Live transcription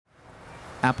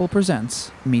Apple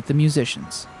presents Meet the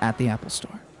Musicians at the Apple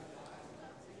Store.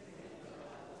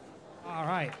 All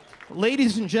right.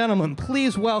 Ladies and gentlemen,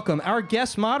 please welcome our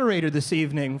guest moderator this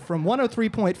evening from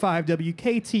 103.5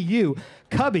 WKTU,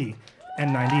 Cubby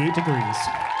and 98 Degrees.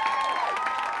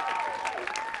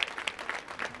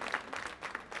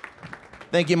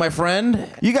 Thank you, my friend.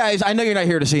 You guys, I know you're not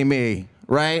here to see me,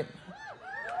 right?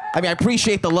 I mean, I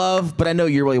appreciate the love, but I know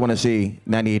you really want to see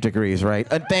 98 Degrees, right?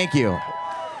 Thank you.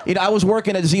 You know, I was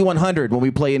working at Z100 when we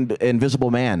played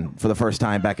Invisible Man for the first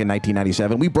time back in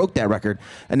 1997. We broke that record,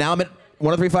 and now I'm at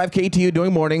 103.5 KTU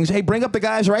doing mornings. Hey, bring up the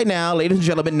guys right now, ladies and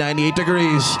gentlemen, 98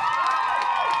 Degrees.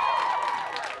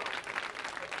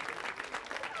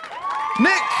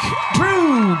 Nick,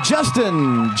 Drew,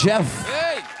 Justin, Jeff.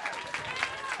 Hey!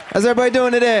 How's everybody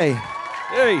doing today?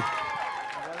 Hey!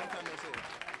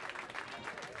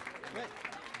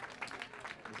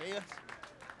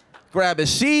 Grab a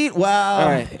seat. Wow. All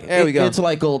right, there we go. It's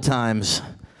like old times.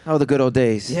 Oh, the good old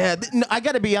days. Yeah, I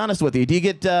got to be honest with you. Do you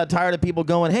get tired of people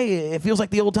going, hey, it feels like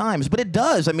the old times? But it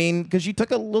does. I mean, because you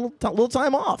took a little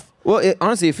time off. Well,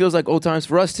 honestly, it feels like old times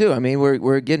for us, too. I mean,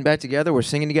 we're getting back together. We're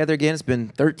singing together again. It's been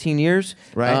 13 years.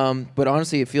 Right. But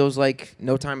honestly, it feels like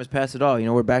no time has passed at all. You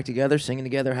know, we're back together, singing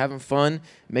together, having fun,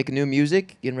 making new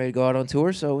music, getting ready to go out on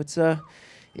tour. So it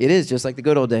is just like the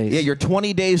good old days. Yeah, you're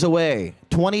 20 days away.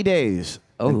 20 days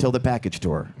until the package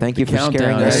tour. Thank you for scaring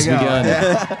Countdown us. has begun.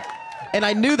 Yeah. And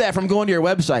I knew that from going to your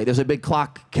website. There's a big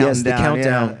clock counting Yes, the down.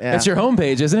 countdown. Yeah. That's your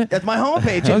homepage, isn't it? That's my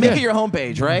homepage. Make it your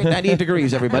homepage, right? 98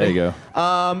 Degrees, everybody. There you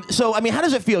go. So, I mean, how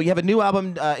does it feel? You have a new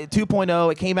album,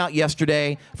 2.0. It came out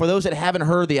yesterday. For those that haven't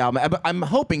heard the album, I'm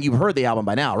hoping you've heard the album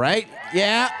by now, right?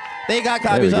 Yeah? They got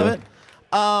copies of it?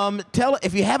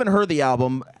 If you haven't heard the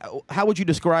album, how would you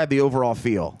describe the overall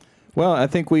feel? Well, I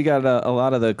think we got a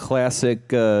lot of the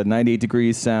classic 98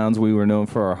 Degrees sounds. We were known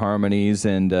for our harmonies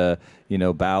and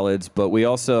ballads, but we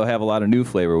also have a lot of new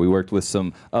flavor. We worked with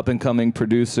some up-and-coming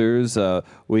producers.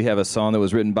 We have a song that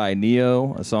was written by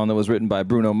Neo, a song that was written by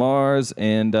Bruno Mars,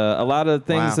 and a lot of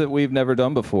things that we've never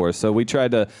done before. So we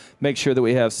tried to make sure that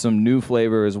we have some new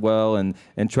flavor as well, and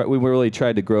we really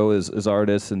tried to grow as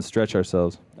artists and stretch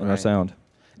ourselves in our sound.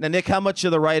 Now, Nick, how much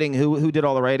of the writing, who did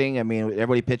all the writing? I mean,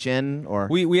 everybody pitch in? Or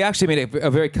We actually made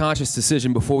a very conscious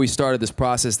decision before we started this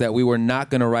process that we were not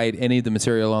going to write any of the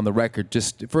material on the record,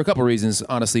 just for a couple of reasons,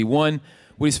 honestly. One,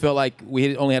 we just felt like we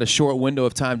had only had a short window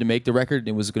of time to make the record.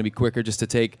 It was going to be quicker just to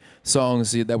take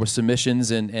songs that were submissions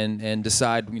and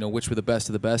decide, which were the best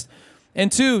of the best.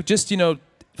 And two, just,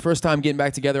 first time getting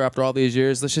back together after all these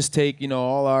years, let's just take,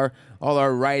 all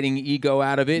our writing ego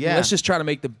out of it. Yeah. And let's just try to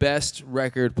make the best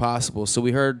record possible. So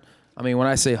we heard, when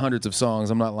I say hundreds of songs,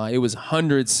 I'm not lying. It was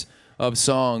hundreds of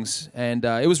songs. And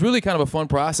it was really kind of a fun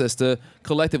process to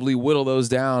collectively whittle those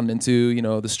down into,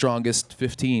 the strongest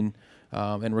 15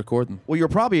 and record them. Well, you're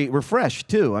probably refreshed,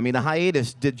 too. I mean, the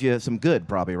hiatus did you some good,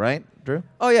 probably, right, Drew?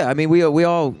 Oh yeah, I mean we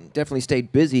all definitely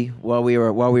stayed busy while we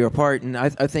were apart, and I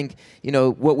think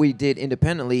what we did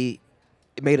independently,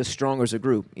 it made us stronger as a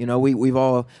group. We've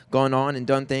all gone on and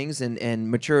done things and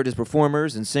matured as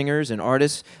performers and singers and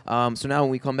artists. So now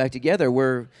when we come back together,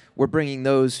 we're bringing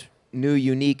those new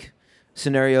unique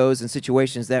scenarios and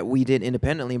situations that we did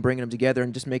independently and bringing them together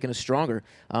and just making us stronger.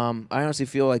 I honestly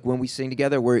feel like when we sing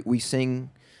together, we sing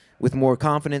with more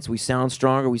confidence, we sound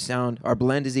stronger, our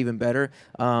blend is even better.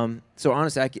 So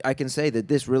honestly, I can say that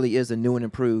this really is a new and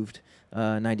improved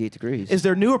 98 Degrees. Is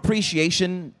there new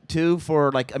appreciation, too,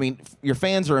 for, your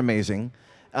fans are amazing.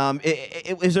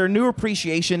 Is there a new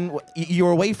appreciation? You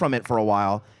were away from it for a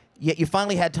while, yet you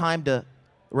finally had time to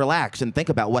relax and think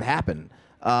about what happened.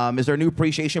 Is there a new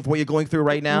appreciation for what you're going through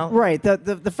right now? Right.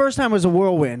 The first time was a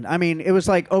whirlwind. I mean, it was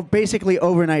like basically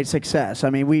overnight success. I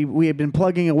mean, we had been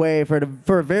plugging away for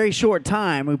a very short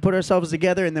time. We put ourselves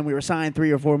together, and then we were signed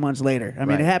 3 or 4 months later. I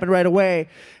mean, It happened right away.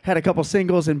 Had a couple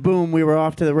singles, and boom, we were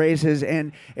off to the races.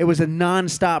 And it was a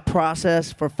nonstop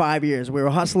process for 5 years. We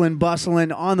were hustling,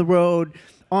 bustling, on the road,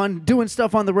 on doing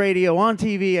stuff on the radio, on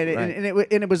TV, and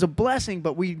it was a blessing.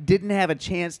 But we didn't have a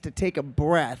chance to take a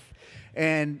breath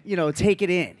and take it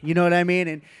in, you know what I mean?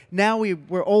 And now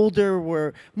we're older,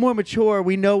 we're more mature,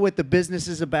 we know what the business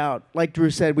is about. Like Drew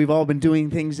said, we've all been doing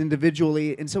things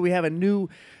individually, and so we have a new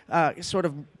sort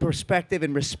of perspective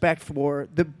and respect for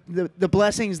the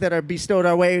blessings that are bestowed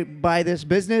our way by this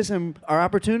business and our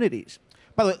opportunities.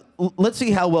 By the way, let's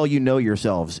see how well you know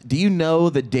yourselves. Do you know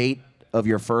the date of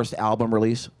your first album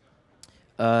release?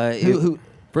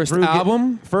 First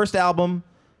album? First album,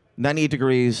 98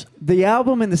 Degrees. The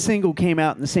album and the single came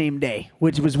out in the same day,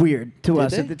 which was weird to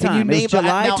us at the Can you time. It name was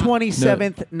July now-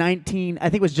 27th, I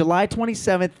think it was July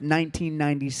 27th,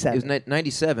 1997. It was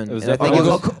 97. It was and I think definitely-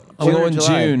 it was I'm June or going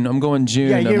July? June. I'm going June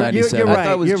Yeah, of you're 97. right. I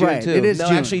thought it was you're June, right. too. It is No,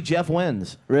 June. actually, Jeff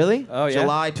wins. Really? Oh yeah.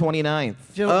 July 29th.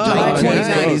 July Oh, okay.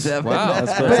 29th. Nice. Wow.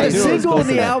 That's close. But I the knew it was single close and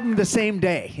to the that. album the same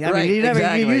day. I Right, mean, you never.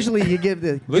 exactly. Usually, you give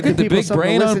the Look give at the people big something to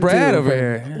brain on listen Brad to. over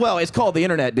here. Well, it's called the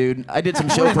internet, dude. I did some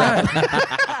show prep.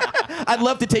 I'd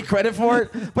love to take credit for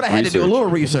it, but I had to do a little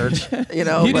research. You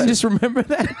know, You but- didn't just remember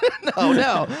that?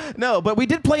 no. But we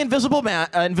did play Invisible Man,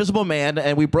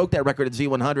 and we broke that record at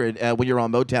Z100 when you were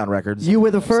on Motown Records. You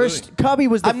were the first. Cubby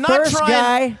was the I'm not first trying-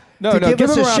 guy No, to no, give give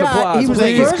us him a a round of shot. applause, He was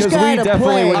please, the first 'cause guy we to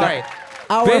definitely play would- All right.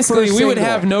 our Basically, first we would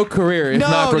single. have no career if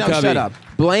not for Cubby. shut up.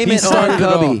 Blame He it on started it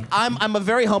all. Cubby. I'm a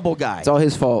very humble guy. It's all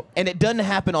his fault. And it doesn't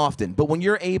happen often. But when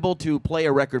you're able to play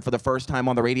a record for the first time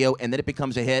on the radio and then it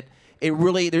becomes a hit,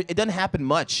 it doesn't happen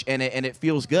much, and it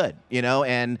feels good, you know.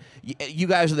 And you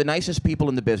guys are the nicest people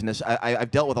in the business.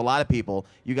 I've dealt with a lot of people.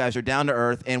 You guys are down to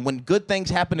earth, and when good things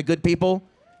happen to good people,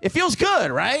 it feels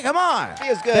good, right? Come on.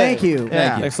 Feels good. Thank you.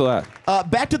 Yeah. Thanks a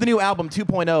lot. Back to the new album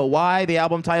 2.0. Why the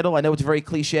album title? I know it's very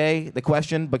cliche, the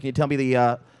question, but can you tell me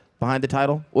the behind the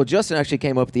title? Well, Justin actually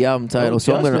came up with the album title, Oh,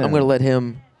 so I'm Justin. gonna let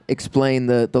him explain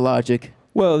the logic.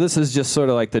 Well, this is just sort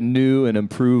of like the new and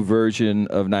improved version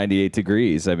of 98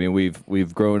 Degrees. I mean,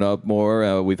 we've grown up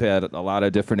more. We've had a lot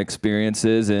of different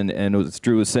experiences, and as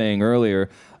Drew was saying earlier,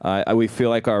 we feel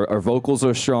like our vocals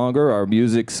are stronger. Our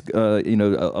music's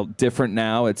different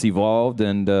now. It's evolved,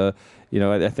 and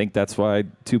I think that's why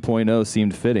 2.0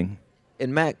 seemed fitting.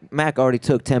 And Mac already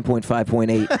took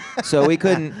 10.5.8, so we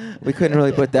couldn't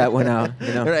really put that one out.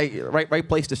 You know. Right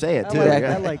place to say it too.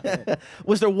 I like that.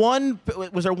 Was there one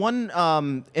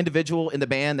individual in the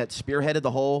band that spearheaded the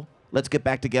whole "Let's get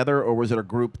back together," or was it a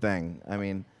group thing? I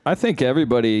mean, I think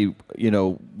everybody,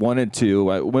 wanted to.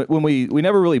 When we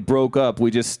never really broke up, we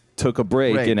just took a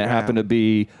break, Right, and it yeah. happened to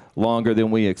be longer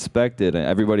than we expected. And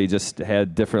everybody just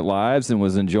had different lives and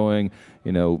was enjoying,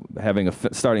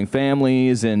 starting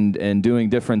families and doing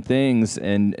different things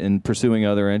and pursuing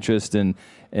other interests and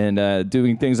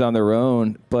doing things on their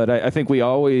own. But I think we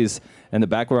always, in the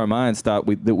back of our minds, thought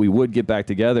that we would get back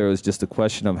together. It was just a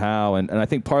question of how. And I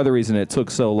think part of the reason it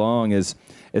took so long is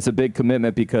it's a big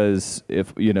commitment because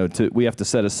we have to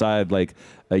set aside like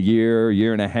a year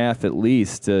and a half at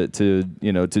least to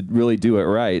really do it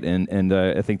right. And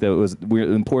I think that it was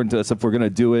important to us if we're going to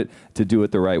do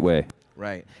it the right way.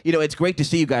 right. It's great to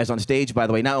see you guys on stage. By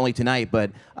the way, not only tonight,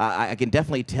 but I can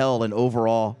definitely tell. And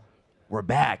overall, we're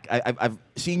back. I've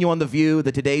seen you on The View,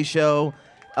 the Today Show.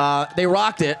 They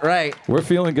rocked it, right? We're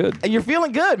feeling good. And you're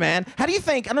feeling good, man. How do you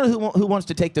think? I don't know who wants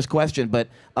to take this question, but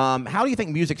how do you think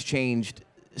music's changed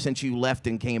since you left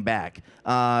and came back?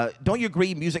 Don't you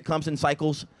agree music comes in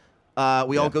cycles?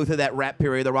 We all go through that rap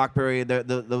period, the rock period,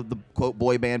 the quote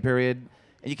boy band period,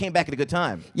 and you came back at a good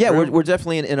time. Yeah, True? we're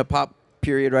definitely in a pop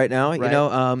period right now.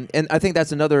 Right. And I think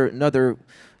that's another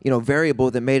variable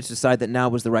that made us decide that now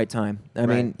was the right time. I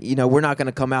mean, we're not going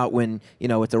to come out when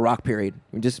it's a rock period.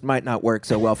 It just might not work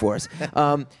so well for us.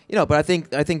 But I think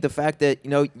the fact that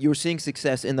you were seeing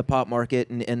success in the pop market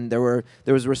and there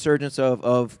was a resurgence of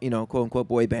quote unquote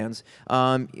boy bands.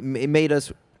 It made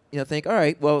us think, all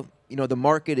right, well. The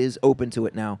market is open to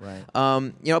it now. Right.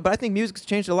 But I think music's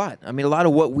changed a lot. I mean, a lot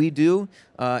of what we do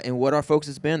and what our focus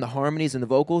has been, the harmonies and the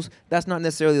vocals, that's not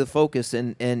necessarily the focus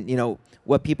and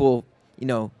what people,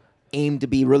 aim to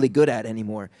be really good at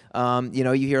anymore.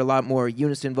 You hear a lot more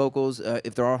unison vocals.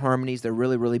 If there are harmonies, they're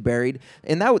really, really buried.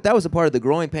 And that was a part of the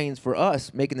growing pains for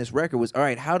us making this record was, all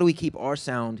right, how do we keep our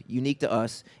sound unique to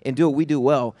us and do what we do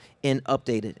well and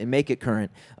update it and make it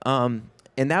current?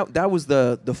 And that was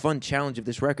the fun challenge of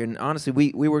this record. And honestly,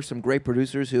 we worked with some great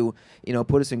producers who,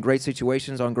 put us in great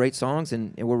situations on great songs,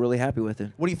 and we're really happy with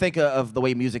it. What do you think of the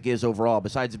way music is overall,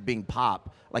 besides it being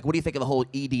pop? Like, what do you think of the whole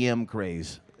EDM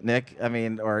craze, Nick? I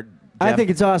mean, or I Jeff? think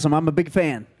it's awesome. I'm a big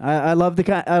fan. I love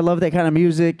I love that kind of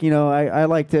music. I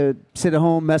like to sit at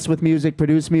home, mess with music,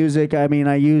 produce music. I mean,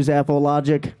 I use Apple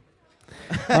Logic.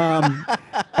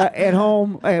 At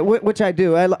home, which I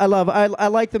do. I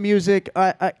like the music.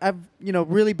 I've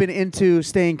really been into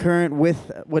staying current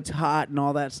with what's hot and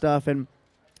all that stuff. And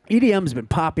EDM's been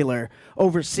popular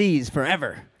overseas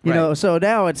forever. Right. So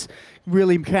now it's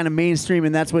really kind of mainstream,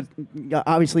 and that's what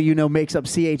obviously makes up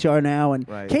CHR now. And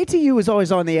Right. KTU is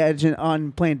always on the edge and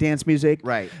on playing dance music.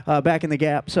 Right. Back in the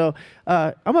Gap. So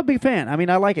I'm a big fan. I mean,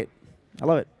 I like it. I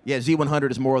love it. Yeah,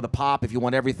 Z100 is more of the pop if you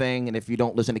want everything, and if you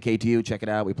don't listen to KTU, check it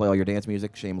out. We play all your dance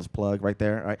music. Shameless plug right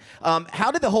there. All right.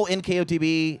 How did the whole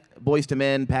NKOTB Boys to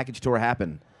Men package tour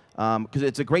happen? Because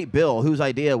it's a great bill. Whose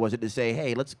idea was it to say,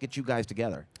 hey, let's get you guys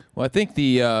together? Well, I think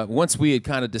once we had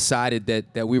kind of decided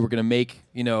that we were going to make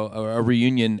a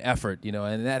reunion effort,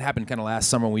 and that happened kind of last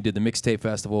summer when we did the Mixtape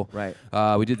Festival. Right.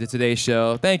 We did the Today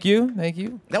Show. Thank you.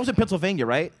 That was in Pennsylvania,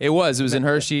 right? It was in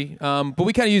Hershey. But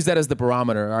we kind of used that as the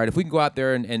barometer. All right, if we can go out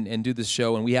there and do this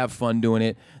show and we have fun doing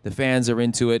it, the fans are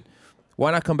into it, why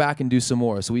not come back and do some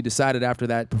more? So we decided after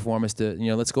that performance to,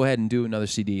 let's go ahead and do another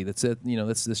CD. Let's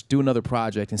do another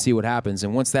project and see what happens.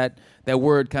 And once that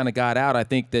word kind of got out, I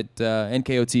think that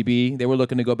NKOTB, they were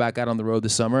looking to go back out on the road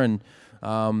this summer,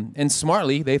 and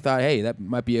smartly they thought, hey, that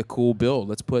might be a cool build.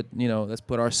 Let's put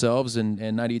ourselves and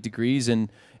 98 Degrees and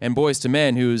Boyz II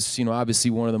Men, who's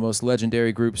obviously one of the most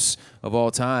legendary groups of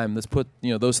all time. Let's put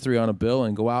those three on a bill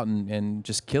and go out and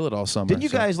just kill it all summer. Didn't you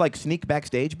guys sneak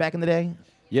backstage back in the day?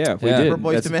 Yeah, we Yeah. did. For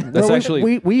Boyz II Men? That's Well,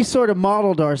 actually we sort of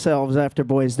modeled ourselves after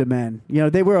Boyz II Men.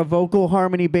 They were a vocal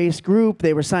harmony-based group.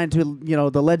 They were signed to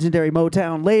the legendary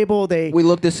Motown label. We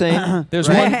look the same.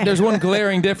 There's one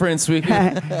glaring difference.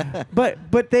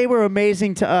 But they were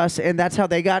amazing to us, and that's how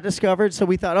they got discovered. So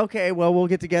we thought, okay, well, we'll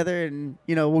get together and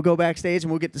we'll go backstage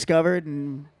and we'll get discovered,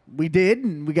 and we did,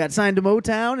 and we got signed to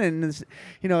Motown, and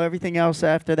everything else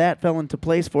after that fell into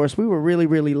place for us. We were really,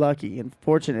 really lucky and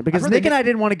fortunate because heard Nick they and I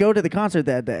didn't want to go to the concert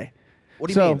that day.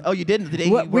 What do you mean? Oh, you didn't? The day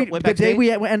you went the day backstage? we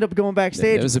ended up going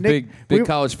backstage. It was a Nick- big we-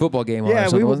 college football game. on or Yeah,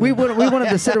 something, wasn't we it? wanted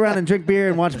to sit around and drink beer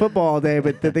and watch football all day,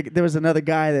 but there was another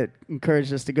guy that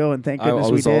encouraged us to go, and thank I goodness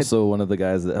we was did. also one of the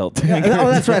guys that helped.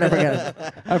 Oh, that's right.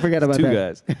 I forgot about Two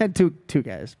that. guys. two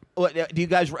guys. What, do you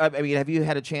guys? have you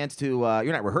had a chance to?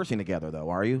 You're not rehearsing together, though,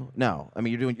 are you? No. I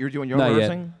mean, you're doing your Not own yet.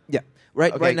 rehearsing. Yeah.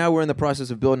 Right. Okay. Right now, we're in the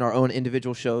process of building our own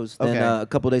individual shows. Then Okay. a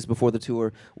couple days before the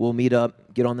tour, we'll meet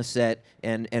up, get on the set,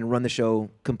 and run the show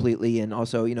completely, and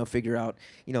also figure out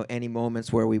any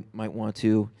moments where we might want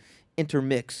to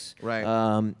intermix, Right.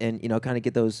 and kind of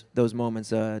get those moments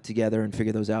together and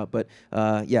figure those out. But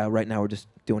yeah, right now we're just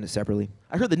doing it separately.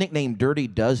 I heard the nickname Dirty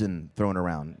Dozen thrown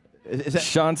around. Is that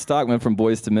Sean Stockman from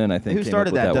Boyz II Men, I think. who came started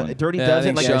up with that? that one. Dirty Yeah, I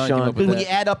Dozen. think Like, Sean came up with when that. you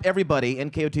add up everybody,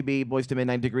 NKOTB, Boyz II Men,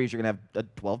 90 Degrees, you're gonna have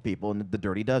 12 people in the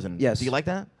Dirty Dozen. Yes. Do you like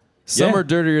that? Some Yeah. are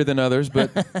dirtier than others,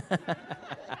 but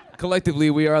collectively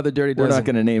we are the Dirty We're Dozen. not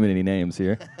going to name any names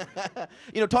here.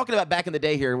 Talking about back in the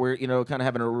day here, we're kind of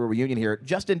having a real reunion here.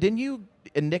 Justin, didn't you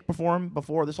and Nick perform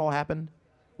before this all happened?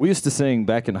 We used to sing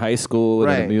back in high school at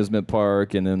Right. an amusement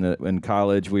park, and then in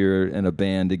college we were in a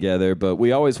band together. But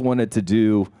we always wanted to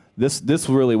do this. This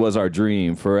really was our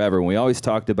dream forever. And we always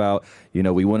talked about,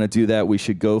 we want to do that. We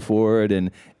should go for it.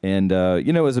 And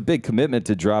it was a big commitment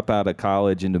to drop out of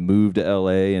college and to move to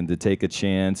LA and to take a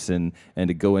chance and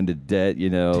to go into debt.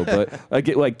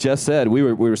 But like Jess said, we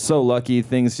were so lucky.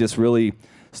 Things just really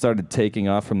started taking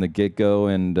off from the get-go,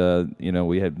 and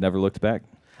we had never looked back.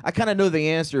 I kind of know the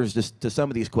answers to some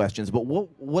of these questions, but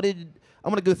what did I'm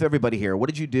going to go through everybody here. What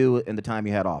did you do in the time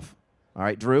you had off? All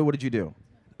right, Drew, what did you do?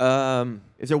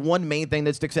 Is there one main thing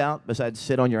that sticks out besides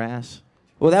sit on your ass?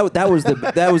 Well, that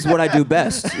was what I do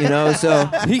best, So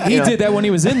He did that when he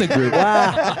was in the group.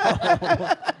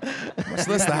 Much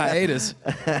less the hiatus.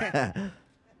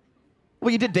 Well,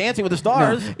 you did Dancing with the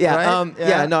Stars. Yeah,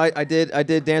 right? no, I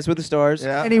did Dance with the Stars.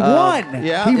 Yeah. And he won.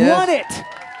 yeah. He Yes. won it.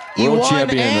 You World won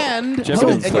champion. and Champion.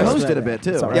 you hosted a bit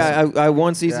too. That's all right? right. Yeah, I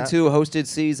won season Yeah. 2, hosted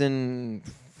season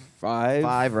 5.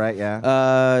 5, right?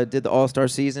 Yeah. Did the All-Star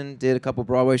season, did a couple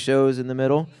Broadway shows in the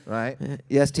middle. Right.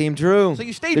 Yes, Team Drew. So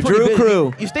you stayed the pretty Drew busy.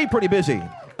 crew. You stayed pretty busy.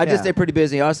 I Yeah. did stay pretty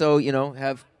busy. Also,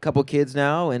 have a couple kids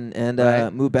now, and Right.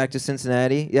 moved back to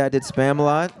Cincinnati. Yeah, I did Spam a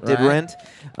lot, did Right. Rent,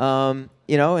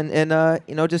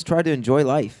 and just tried to enjoy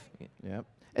life. Yep.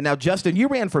 And now, Justin, you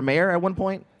ran for mayor at one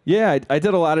point. Yeah, I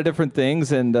did a lot of different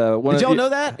things, and Did y'all know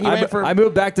that? He ran for- I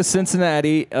moved back to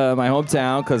Cincinnati, my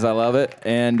hometown, because I love it,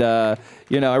 and I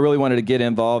really wanted to get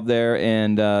involved there,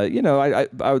 and I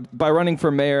by running for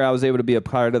mayor, I was able to be a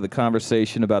part of the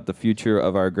conversation about the future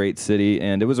of our great city,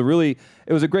 and it was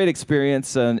a great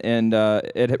experience, and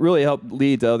it really helped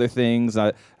lead to other things.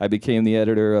 I became the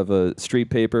editor of a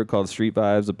street paper called Street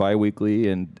Vibes, a biweekly,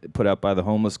 and put out by the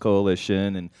Homeless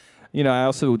Coalition, and I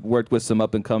also worked with some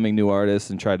up-and-coming new artists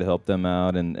and tried to help them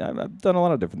out, and I've done a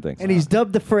lot of different things. And he's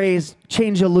dubbed the phrase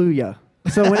 "Change-Alleluia."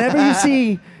 So whenever you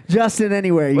see Justin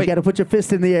anywhere, you Wait. got to put your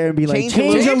fist in the air and be like,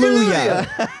 Change-Alleluia.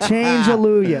 "Change-Alleluia,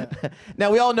 Change-Alleluia."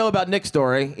 Now, we all know about Nick's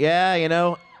story.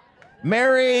 Yeah,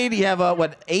 married. You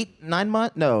have, 8, 9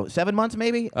 months? No, 7 months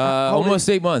maybe? How old Almost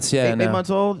are you? 8 months, yeah. Eight now. months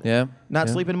old? Yeah. Not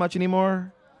yeah. sleeping much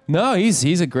anymore? No,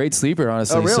 he's a great sleeper,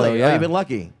 honestly. Oh, really? So, yeah. Oh, you've been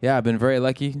lucky. Yeah, I've been very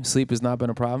lucky. Sleep has not been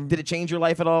a problem. Did it change your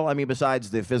life at all? I mean, besides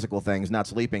the physical things, not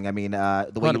sleeping. I mean,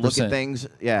 the way you look at 100%. things.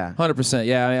 Yeah. 100%.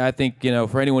 Yeah, I mean, I think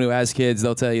for anyone who has kids,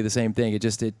 they'll tell you the same thing.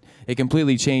 It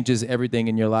completely changes everything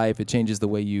in your life. It changes the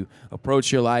way you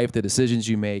approach your life, the decisions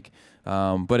you make.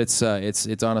 But it's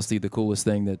honestly the coolest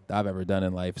thing that I've ever done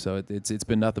in life. So it's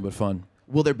been nothing but fun.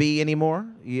 Will there be any more?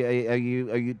 Are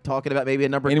you talking about maybe a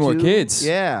number Any two? more kids?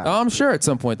 Yeah. Oh, I'm sure at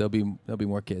some point there'll be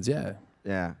more kids. Yeah.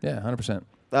 Yeah. Yeah,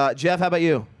 100%. Jeff, how about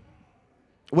you?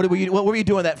 What were you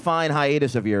doing that fine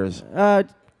hiatus of yours?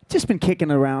 Just been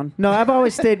kicking around. No, I've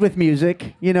always stayed with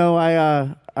music.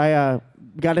 I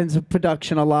got into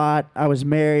production a lot. I was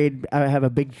married. I have a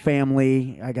big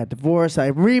family. I got divorced. I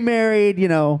remarried.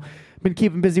 Been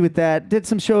keeping busy with that. Did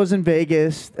some shows in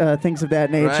Vegas, things of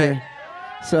that nature. Right.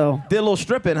 So Did a little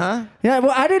stripping, huh? yeah,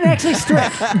 well, I didn't actually strip.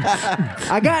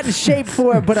 I got in shape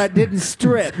for it, but I didn't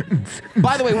strip.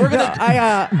 By the way, we're gonna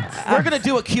I we're gonna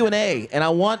do a Q&A, and I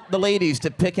want the ladies to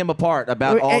pick him apart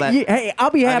about all that. Hey, I'll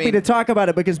be happy mean- to talk about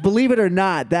it because believe it or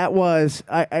not, that was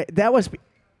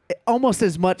almost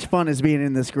as much fun as being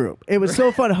in this group. It was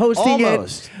so fun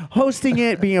hosting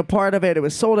it, being a part of it. It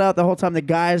was sold out the whole time. The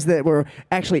guys that were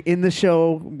actually in the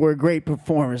show were great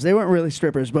performers. They weren't really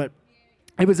strippers, but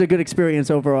it was a good experience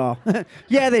overall.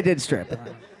 Yeah, they did strip.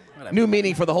 New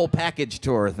meaning for the whole package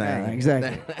tour thing. Yeah,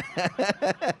 exactly.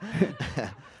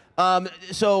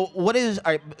 So what is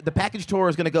the package tour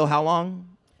is going to go how long?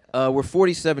 We're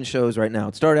 47 shows right now.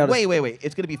 It started out. Wait.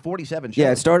 It's going to be 47 shows.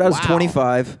 Yeah, it started out as Wow.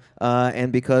 25,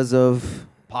 and because of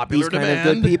Popular these kind of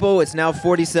demand. good people, it's now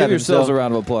 47. Give yourselves so, a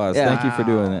round of applause. Yeah. Thank you for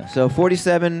doing that. So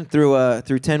 47 through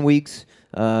 10 weeks.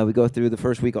 We go through the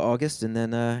first week of August, and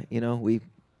then we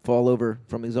fall over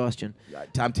from exhaustion.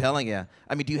 I'm telling you.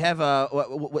 I mean, do you have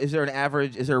is there an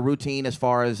average? Is there a routine as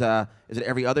far as is it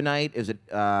every other night? Is it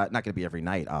not going to be every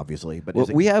night, obviously? But Well, is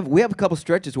it, we have a couple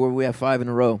stretches where we have 5 in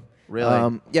a row. Really?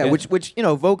 Yeah, Yeah. which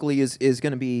vocally is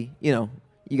going to be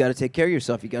you got to take care of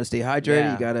yourself. You got to stay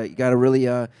hydrated. Yeah. You got to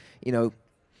really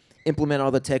implement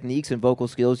all the techniques and vocal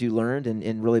skills you learned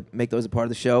and really make those a part of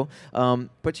the show.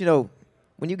 But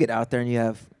when you get out there and you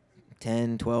have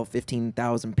 10, 12,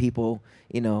 15,000 people,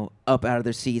 up out of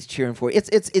their seats cheering for you. It's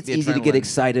The easy to get adrenaline.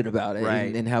 excited about it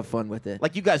Right. and have fun with it.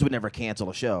 like you guys would never cancel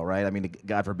a show, right? I mean,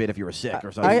 God forbid if you were sick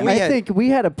or something. I think we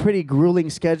had a pretty grueling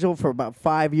schedule for about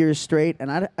 5 years straight,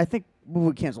 and I think we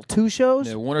would cancel 2 shows.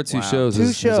 Yeah, 1 or 2 Wow. shows. Two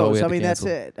is all we shows. had I to mean, that's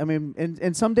cancel. it. I mean,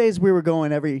 and some days we were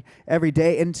going every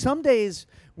day, and some days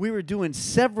we were doing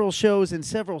several shows in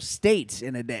several states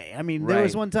in a day. I mean, there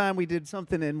was Right. one time we did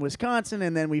something in Wisconsin,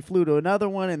 and then we flew to another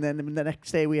one, and then the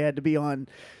next day we had to be on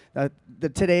the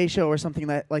Today Show or something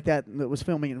like that was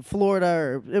filming in Florida,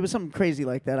 or it was something crazy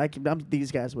like that.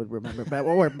 These guys would remember, but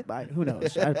who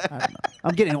knows? I don't know.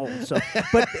 I'm getting old, so.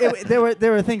 But there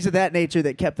were things of that nature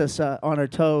that kept us on our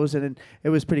toes, and it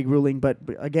was pretty grueling. But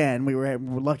again, we were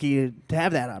lucky to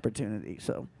have that opportunity.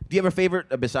 So. Do you have a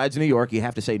favorite besides New York? You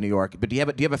have to say New York, but do you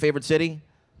have a favorite city?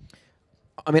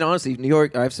 I mean, honestly, New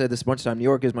York. I've said this a bunch of times. New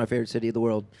York is my favorite city of the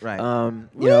world. Right.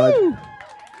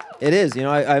 It is.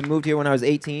 I moved here when I was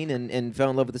 18 and fell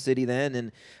in love with the city then.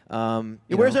 And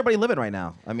Where's everybody living right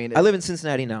now? I mean, I live in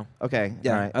Cincinnati now. Okay.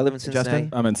 Yeah, all right. I live in Cincinnati. Justin?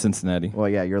 I'm in Cincinnati. Well,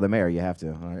 yeah, you're the mayor. You have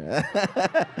to. All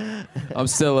right. I'm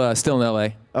still in LA.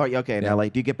 Oh, yeah, okay. Now,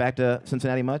 like, do you get back to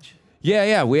Cincinnati much?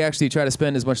 Yeah. We actually try to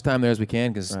spend as much time there as we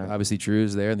can because Right. obviously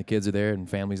Drew's there and the kids are there and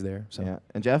family's there. So. Yeah.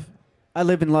 And Jeff? I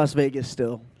live in Las Vegas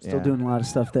still Yeah. doing a lot of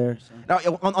stuff there. So.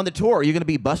 Now, on the tour, are you going to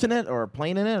be busing it or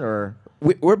playing in it or?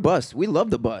 We're bus. We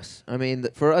love the bus. I mean,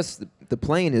 for us, the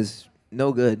plane is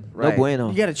no good. Right. No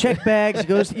bueno. You got to check bags.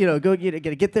 Got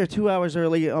to get there 2 hours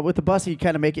early. With the bus, you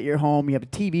kind of make it your home. You have a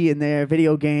TV in there,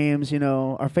 video games.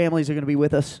 Our families are going to be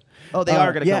with us. Oh, they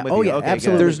are going to come with oh you. yeah, Okay,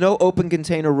 absolutely. good. There's no open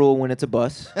container rule when it's a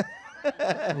bus.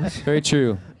 Very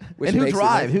true. which And who makes it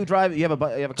drive? nice. Who drive? You have a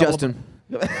couple Justin.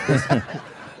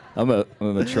 I'm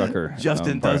a trucker.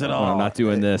 Justin I'm does it all. I'm not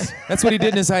doing this. That's what he did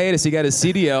in his hiatus. He got his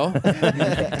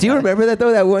CDL. Do you remember that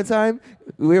though? That one time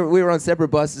we were on separate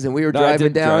buses and we were No, I driving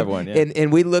did down, drive one, yeah.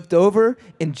 and we looked over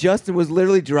and Justin was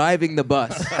literally driving the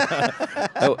bus.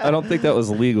 I don't think that was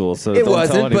legal, so It don't tell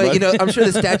wasn't, but anybody. I'm sure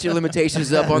the statute of limitations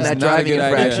is up on that Not a driving good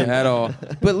idea infraction at all.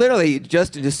 But literally,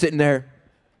 Justin just sitting there.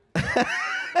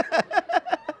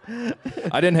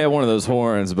 I didn't have one of those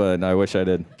horns, but I wish I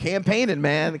did. Campaigning,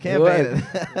 man. Campaigning.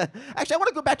 Actually, I want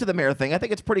to go back to the mayor thing. I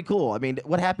think it's pretty cool. I mean,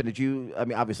 what happened?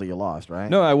 Obviously you lost, right?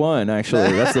 No, I won,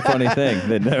 actually. That's the funny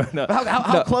thing. No.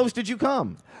 How close did you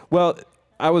come? Well,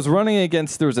 I was running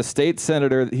against, there was a state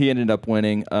senator, he ended up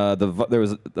winning. There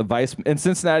was the vice, in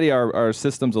Cincinnati, our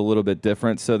system's a little bit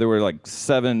different, so there were like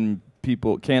 7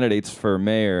 candidates for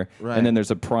mayor, Right. and then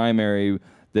there's a primary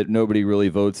that nobody really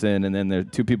votes in, and then there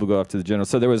 2 people go off to the general.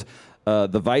 So there was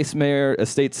the vice mayor, a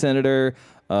state senator,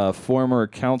 former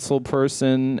council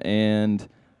person, and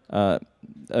a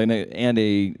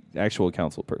actual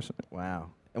council person. Wow.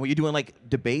 And were you doing like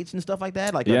debates and stuff like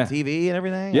that, like Yeah. on TV and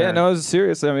everything? Yeah, or- no, it was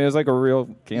serious. I mean, it was like a real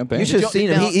campaign. You should have seen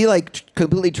him. Now- He like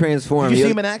completely transformed. Did you He-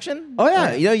 see him in action? Oh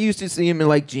yeah, you used to see him in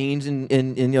like jeans and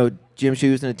you know gym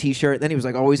shoes and a t-shirt. Then he was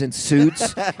like always in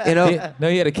suits. You know. No,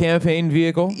 he had a campaign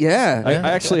vehicle. Yeah. I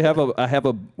actually have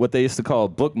a what they used to call a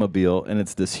bookmobile, and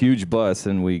it's this huge bus,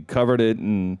 and we covered it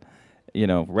and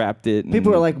wrapped it. And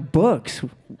People are like, books?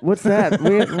 What's that?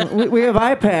 we have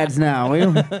iPads now.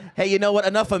 Hey, you know what?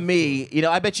 Enough of me.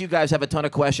 I bet you guys have a ton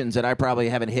of questions that I probably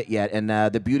haven't hit yet, and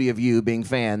the beauty of you being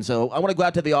fans. So I want to go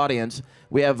out to the audience.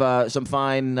 We have some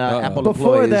fine Apple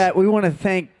Before employees. that, we want to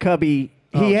thank Cubby.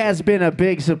 He has been a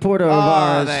big supporter of Oh,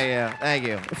 ours thank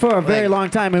you. for a very Thank you. long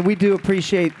time, and we do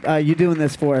appreciate you doing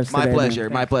this for us. My today, pleasure.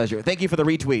 man. My pleasure. Thank you for the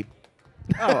retweet.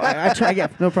 Oh, I try. Yeah,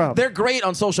 no problem. They're great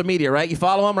on social media, right? You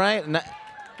follow them, right?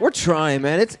 We're trying,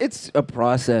 man. It's a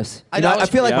process. I You know, know, I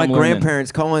feel like Yeah, my I'm learning.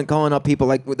 grandparents calling up people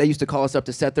like they used to call us up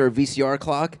to set their VCR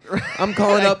clock. I'm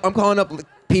calling up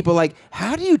people like,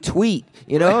 how do you tweet?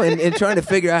 And trying to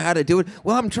figure out how to do it.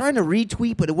 Well, I'm trying to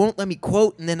retweet, but it won't let me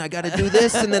quote, and then I got to do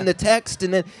this, and then the text,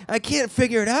 and then I can't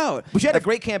figure it out. But you had a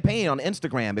great campaign on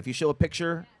Instagram. If you show a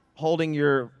picture holding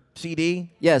your CD,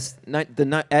 Yes,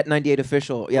 at 98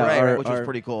 official. Yeah, right, which was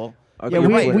pretty cool. Yeah, You're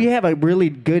right. we have a really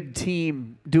good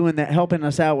team doing that, helping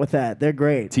us out with that. They're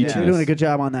great. Teaching They're doing us. a good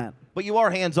job on that. But you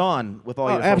are hands-on with all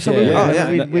Oh, your social absolutely. media.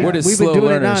 Oh, yeah. We're just we've slow been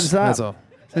doing learners. it nonstop That's all.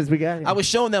 since we got here. I was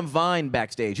showing them Vine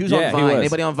backstage. Who's Yeah, on he Vine? was.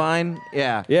 Anybody on Vine?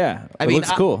 Yeah. Yeah, I it mean,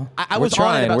 looks cool. I We're was on it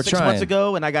trying, about we're 6 months trying.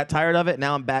 ago, and I got tired of it.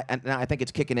 Now I'm back, and now I think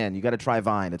it's kicking in. You got to try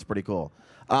Vine. It's pretty cool.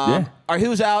 Yeah. All right,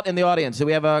 who's out in the audience? Do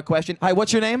we have a question? Hi,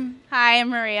 what's your name? Hi, I'm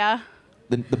Maria.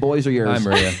 The boys are yours. Hi,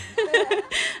 Maria.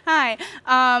 Hi.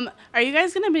 Are you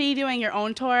guys going to be doing your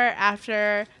own tour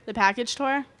after the package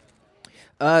tour?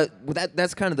 Well,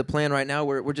 that's kind of the plan right now.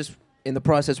 We're just in the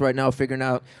process right now of figuring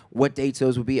out what dates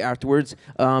those will be afterwards.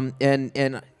 And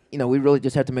we really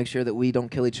just have to make sure that we don't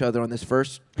kill each other on this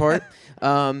first part.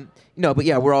 But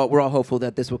yeah, we're all hopeful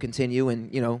that this will continue,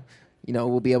 and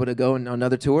we'll be able to go on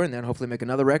another tour, and then hopefully make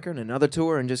another record and another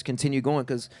tour, and just continue going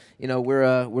because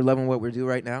we're loving what we do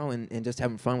right now and just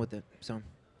having fun with it. So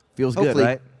Feels good, hopefully-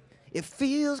 right? it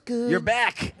feels good. You're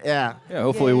back. Yeah. Yeah,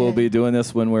 hopefully we'll be doing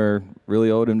this when we're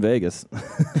really old in Vegas.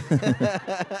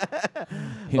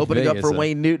 Opening up Vegas, for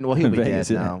Wayne Newton. Well, he'll be Vegas,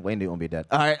 dead yeah. now. Wayne Newton will be dead.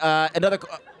 All right, another.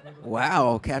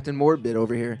 Wow, Captain Morbid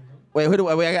over here. Wait, who do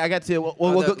I got to?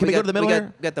 Can we go to the middle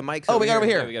here? We got the mics. Oh, we got over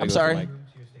here. we gotta I'm go sorry. for Mike.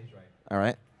 All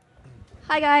right.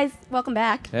 Hi guys, welcome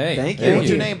back. Hey. Thank Hey, you. what's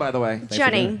your name, by the way?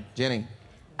 Jenny. Jenny.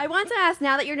 I want to ask,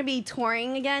 now that you're going to be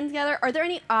touring again together, are there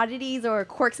any oddities or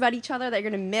quirks about each other that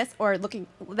you're going to miss or that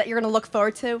you're going to look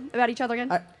forward to about each other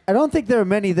again? I don't think there are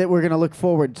many that we're going to look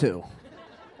forward to.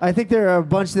 I think there are a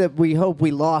bunch that we hope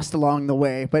we lost along the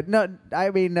way. But no,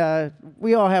 I mean,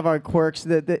 we all have our quirks.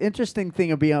 The interesting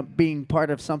thing of being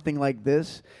part of something like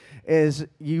this is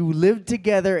you live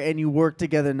together and you work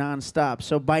together nonstop.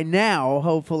 So by now,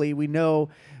 hopefully, we know,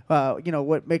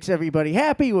 what makes everybody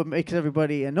happy, what makes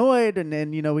everybody annoyed, and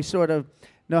then we sort of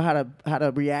know how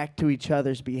to react to each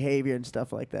other's behavior and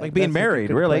stuff like that. Like being That's a married,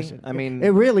 good really. question. I mean- it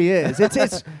really is.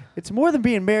 It's more than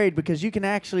being married because you can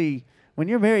actually, when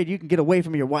you're married, you can get away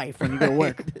from your wife when you go to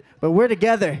work. But we're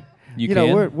together. You know,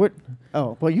 can? we're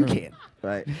oh well, you can.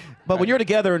 Right. But when you're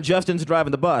together and Justin's driving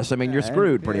the bus, I mean, you're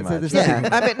screwed pretty much. there's Yeah,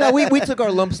 nothing- I mean, no, we took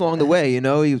our lumps along the way.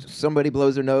 Somebody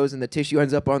blows their nose and the tissue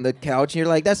ends up on the couch, and you're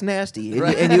like, "That's nasty,"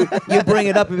 and you bring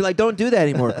it up and be like, "Don't do that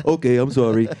anymore." Okay, I'm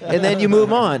sorry, and then you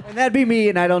move on. And that'd be me,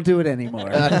 and I don't do it anymore.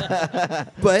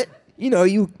 But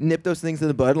you nip those things in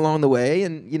the bud along the way,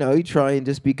 and you try and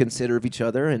just be considerate of each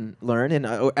other and learn. And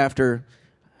after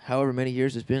however many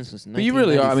years it's been since 1995. But you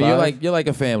really are. I mean, you're like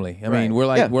a family. I mean, we're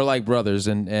Yeah. like brothers,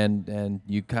 and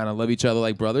you kind of love each other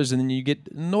like brothers, and then you get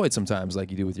annoyed sometimes,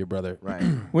 like you do with your brother. Right.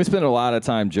 We spend a lot of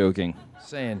time joking.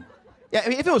 Saying. Yeah, I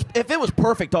mean, if it was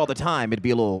perfect all the time, it'd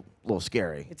be a little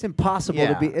scary. It's impossible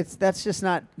Yeah. to be. That's just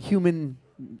not human.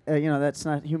 That's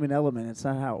not human element. It's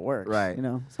not how it works. Right.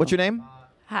 So. What's your name?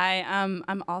 Hi,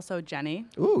 I'm also Jenny.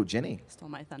 Ooh, Jenny. Stole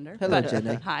my thunder. Hello, but-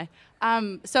 Jenny. Hi.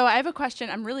 So I have a question.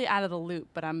 I'm really out of the loop,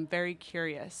 but I'm very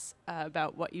curious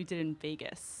about what you did in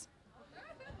Vegas.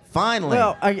 Finally.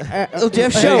 Well, Oh,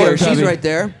 Jeff, show her. She's Cubby. right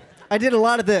there. I did a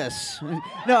lot of this.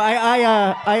 No,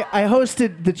 I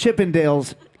hosted the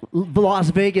Chippendales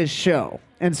Las Vegas show,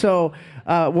 and so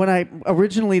when I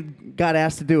originally got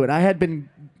asked to do it, I had been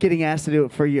getting asked to do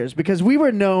it for years because we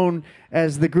were known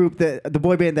as the group the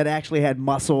boy band that actually had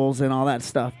muscles and all that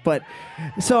stuff. But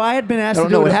so I had been asked. I don't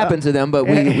to do know what it, happened to them, but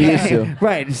we used to.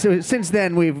 Right. So since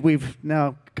then we've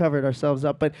now covered ourselves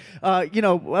up. But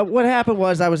what happened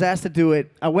was I was asked to do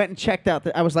it. I went and checked out.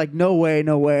 I was like, no way.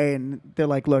 And they're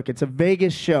like, look, it's a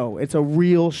Vegas show. It's a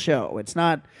real show. It's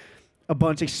not a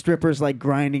bunch of strippers like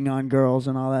grinding on girls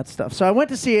and all that stuff. So I went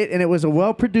to see it, and it was a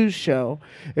well-produced show.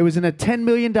 It was in a $10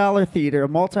 million theater, a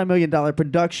multi-million-dollar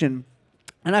production.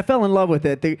 And I fell in love with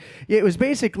it. It was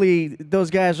basically, those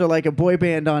guys are like a boy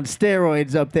band on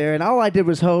steroids up there, and all I did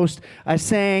was host. I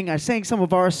sang some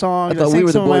of our songs. I thought we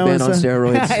were the boy band on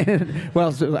steroids.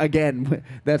 Well, so again,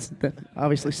 that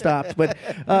obviously stopped. But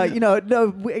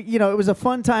it was a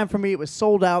fun time for me. It was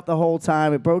sold out the whole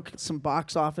time. It broke some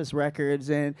box office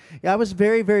records, and I was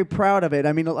very, very proud of it.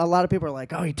 I mean, a lot of people are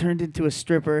like, "Oh, he turned into a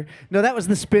stripper." No, that was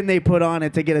the spin they put on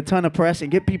it to get a ton of press and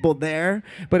get people there.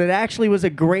 But it actually was a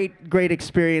great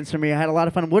experience for me. I had a lot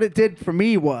of fun. What it did for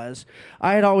me was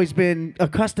I had always been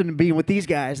accustomed to being with these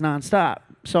guys nonstop.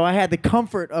 So I had the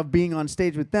comfort of being on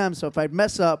stage with them. So if I'd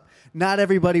mess up, not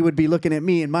everybody would be looking at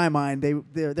me in my mind.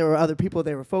 There were other people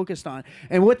they were focused on.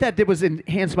 And what that did was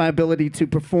enhance my ability to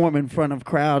perform in front of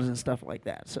crowds and stuff like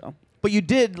that. So. But you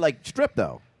did like strip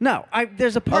though. No,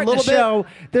 there's a part in the show.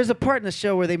 There's a part in the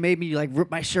show where they made me like rip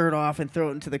my shirt off and throw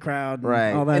it into the crowd,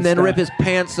 right? All that and then stuff. rip his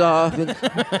pants off, and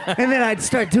then I'd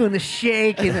start doing the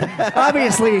shake. And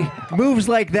obviously, moves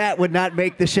like that would not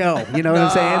make the show. You know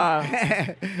what I'm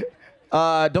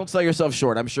saying? Don't sell yourself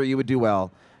short. I'm sure you would do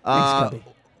well. Thanks,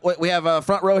 Cubby. We have a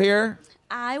front row here.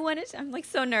 I'm like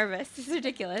so nervous. This is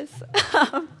ridiculous.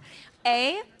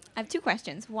 I have two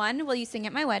questions. One, will you sing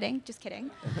at my wedding? Just kidding.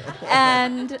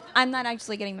 And I'm not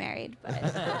actually getting married, but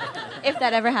if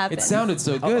that ever happens. It sounded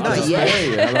so good. Not yet.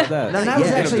 How about that? I was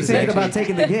actually thinking about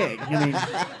taking the gig. I mean,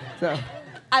 so.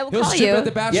 I will He'll call strip you. at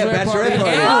the bachelorette bachelorette party. party.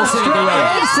 And we'll sing at the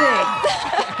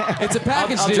wedding. It's a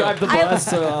package I'll deal. drive the bus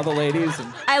to all the ladies.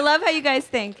 I love how you guys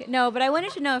think. No, but I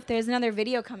wanted to know if there's another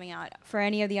video coming out for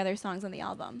any of the other songs on the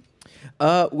album.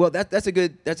 Well, that's a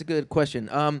good question.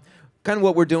 Kind of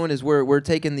what we're doing is we're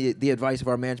taking the advice of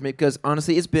our management because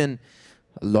honestly, it's been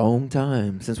a long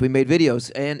time since we made videos,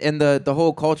 and the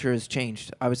whole culture has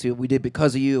changed. Obviously, we did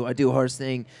Because of You, I Do Hardest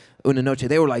Thing, Una Noche.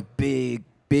 They were like big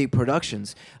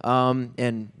productions,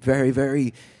 and very,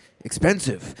 very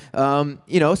expensive.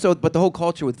 So but the whole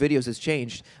culture with videos has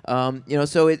changed.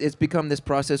 So it's become this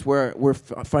process where we're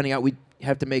finding out we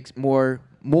have to make more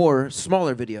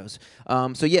smaller videos.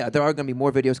 So yeah, there are going to be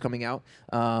more videos coming out.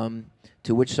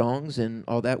 To which songs and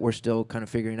all that we're still kind of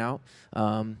figuring out.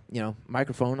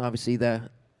 Microphone, obviously the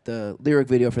lyric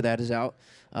video for that is out.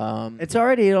 It's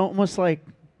already almost like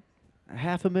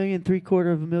 500,000,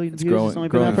 750,000 views. growing- It's only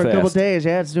been growing out for a couple fast. days.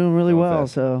 Yeah, it's doing really Growing well.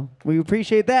 fast. So we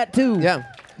appreciate that too. Yeah.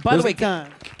 By the way,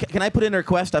 Time. can I put in a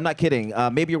request? I'm not kidding.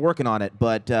 Maybe you're working on it,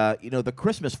 but the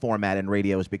Christmas format in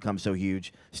radio has become so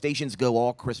huge. Stations go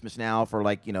all Christmas now for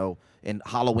in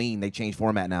Halloween they change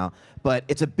format now. But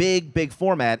it's a big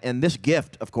format, and this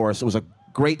gift, of course, was a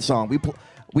great song.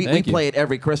 We Thank you. play it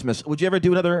every Christmas. Would you ever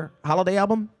do another holiday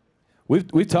album? We've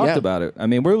talked Yeah. about it. I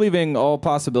mean, we're leaving all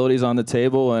possibilities on the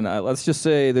table, and let's just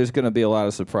say there's going to be a lot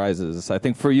of surprises. I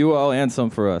think for you all and some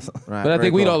for us. Right. But I very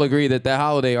think we'd cool. all agree that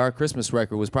holiday, our Christmas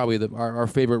record, was probably our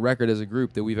favorite record as a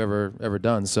group that we've ever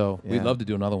done. So Yeah. we'd love to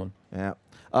do another one. Yeah.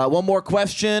 One more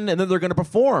question, and then they're going to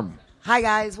perform. Hi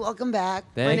guys, welcome back.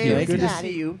 Thank My you. name is Good to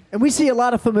Maddie. see you. And we see a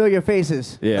lot of familiar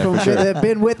faces Yeah, from for sure. that have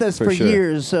been with us For for sure.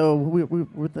 years. So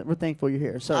we're thankful you're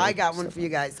here. So I got one for you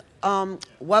guys.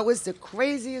 What was the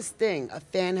craziest thing a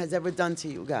fan has ever done to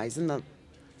you guys in the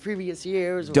previous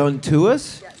years? Or Done to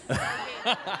us?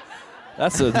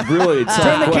 That's a really Turn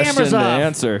tough the question cameras to off.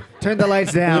 answer. Turn the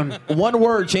lights down. One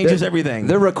word changes everything.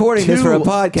 They're recording this for a To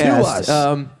podcast.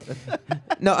 us.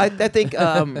 No, I think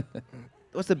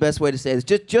what's the best way to say this?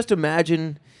 Just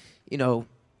imagine,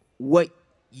 what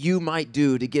you might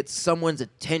do to get someone's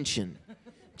attention.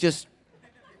 Just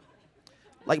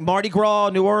like Mardi Gras,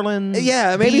 New Orleans.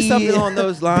 yeah, maybe something along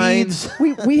those lines.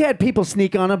 we had people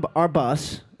sneak on our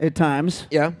bus at times.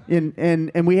 Yeah.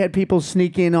 And we had people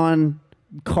sneak in on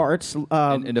carts, In the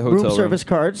hotel room room. service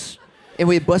carts. And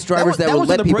we had bus drivers that, that would was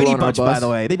let the people Brady on Bunch, our bus. by the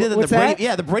way. They did it. What's the Brady, that?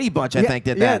 yeah, the Brady Bunch, I think,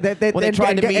 did Yeah, that. when they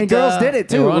tried to meet. and girls did it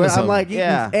they too. were onto Where I'm something. like eating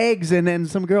Yeah. eggs, and then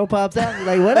some girl pops out, and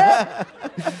like, what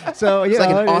up? So It's like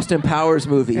an Austin Powers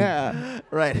movie. Yeah.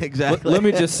 Right, exactly. Let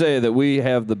me just say that we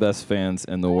have the best fans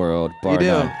in the world. Bar You do,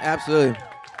 none. absolutely.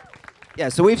 Yeah,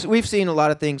 so we've seen a lot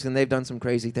of things, and they've done some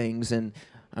crazy things, and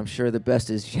I'm sure the best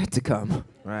is yet to come.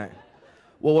 Right.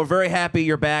 Well, we're very happy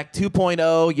you're back.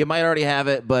 2.0, you might already have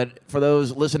it, but for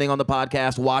those listening on the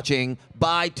podcast, watching,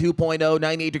 by 2.0,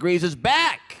 98 Degrees is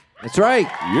back. That's right.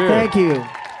 Yeah. Thank you.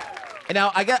 And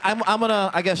now I'm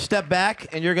gonna step back,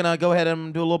 and you're gonna go ahead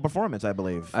and do a little performance, I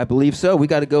believe. I believe so. We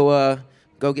got to go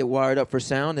get wired up for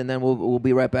sound, and then we'll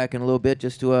be right back in a little bit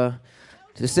just to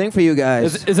sing for you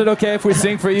guys. Is it okay if we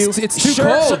sing for you? It's too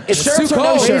cold. It's Shirts too or no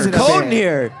cold. shirts? It's cold in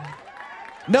here.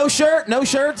 No shirt, no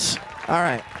shirts. All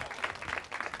right.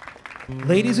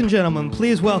 Ladies and gentlemen,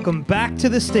 please welcome back to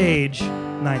the stage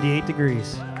 98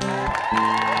 Degrees.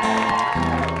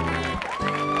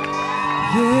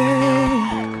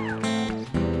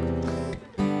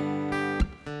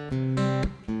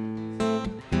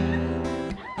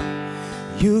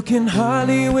 You can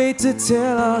hardly wait to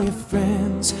tell all your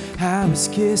friends how his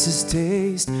kisses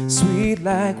taste sweet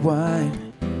like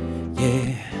wine.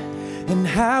 Yeah. And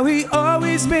how he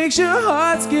always makes your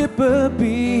heart skip a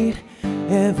beat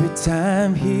every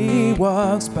time he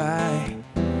walks by.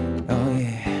 Oh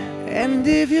yeah. And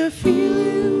if you're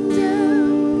feeling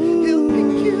down, he'll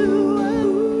pick you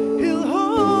up. He'll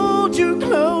hold you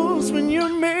close when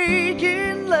you're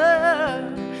making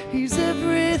love. He's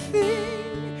everything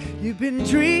you've been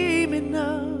dreaming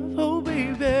of, oh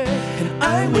baby. And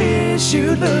I wish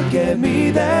you'd look at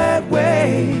me that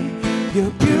way. Your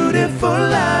beautiful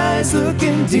eyes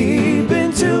looking deep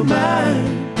into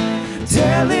mine,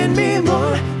 telling me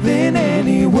more than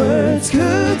any words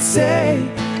could say.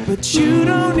 But you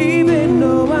don't even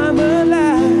know I'm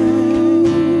alive.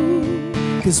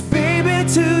 'Cause baby,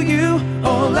 to you,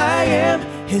 all I am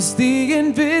is the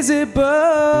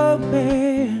invisible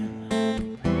man.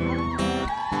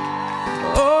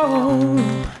 Oh,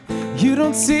 you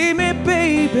don't see me,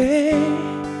 baby.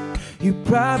 You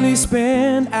probably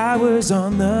spend hours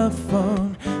on the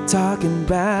phone talking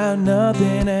about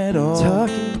nothing at all.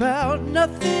 Talking about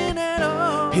nothing at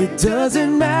all. It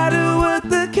doesn't matter what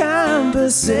the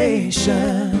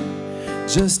conversation,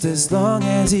 just as long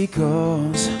as he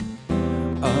calls.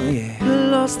 Oh yeah.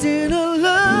 Lost in a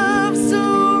love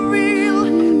so real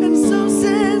and so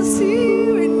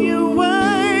sincere, and you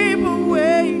wipe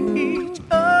away each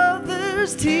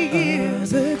other's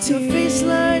tears. Your face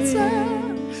lights up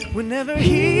whenever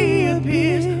he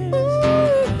appears. And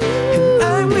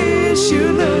I wish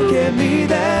you look at me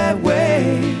that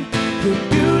way. Your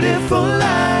beautiful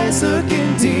eyes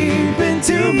looking deep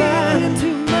into mine,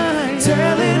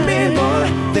 telling me more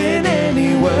than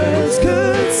any words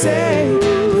could say.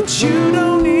 But you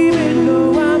don't even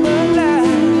know I'm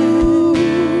alive.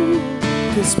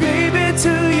 'Cause baby,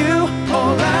 to you,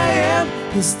 all I am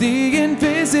is the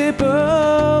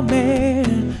invisible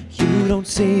man. You don't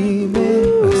see me, I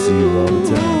see you all the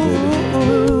time, baby.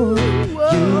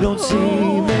 You don't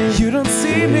see me, you don't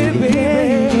see me,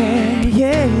 baby.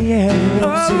 Yeah, yeah. You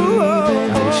don't see me,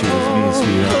 baby. I wish it was me,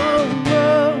 sweetheart.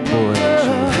 Boy, I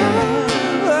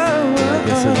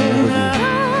guess I'll never do.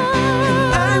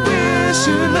 I wish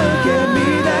you look at me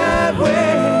that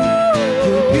way.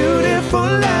 Your beautiful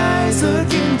eyes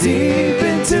looking deep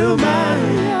into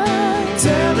mine,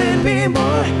 telling me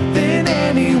more than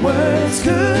any words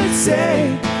could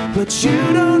say. But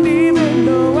you don't even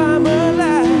know I'm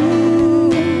alive.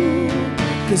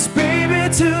 'Cause baby,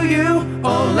 to you,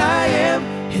 all I am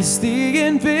is the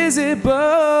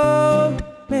invisible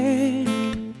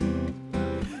man.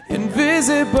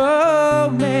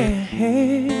 Invisible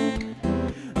man.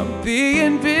 I'm the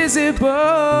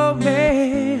invisible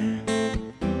man.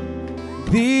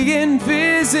 The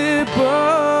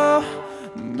invisible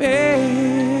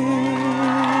man.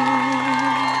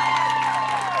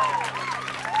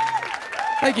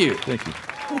 Thank you. Thank you.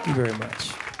 Thank you very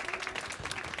much.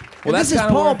 Well, this is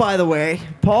kinda Paul, where- by the way.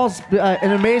 Paul's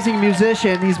an amazing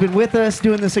musician. He's been with us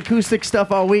doing this acoustic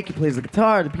stuff all week. He plays the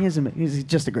guitar, the piano. He's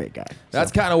just a great guy.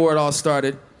 That's kind of where it all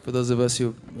started. For those of us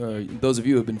who, those of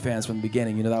you who have been fans from the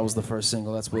beginning, you know that was the first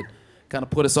single. That's what kind of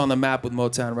put us on the map with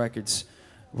Motown Records.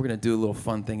 We're gonna do a little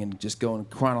fun thing and just go in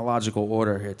chronological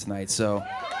order here tonight. So,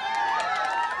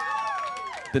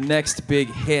 the next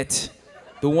big hit,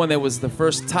 the one that was the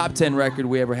first top 10 record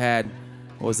we ever had,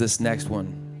 was this next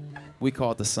one. We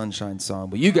call it the Sunshine Song,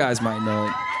 but you guys might know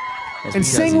it. That's And because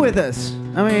sing you- with us.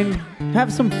 I mean,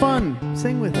 have some fun.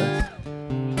 Sing with us.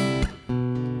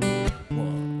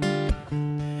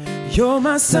 You're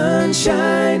my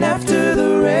sunshine after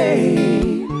the rain.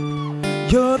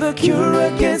 You're the cure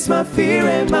against my fear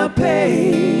and my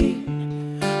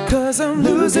pain. 'Cause I'm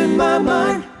losing my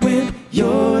mind when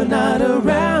you're not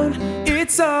around.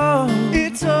 It's all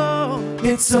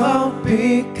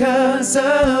because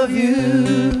of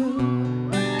you.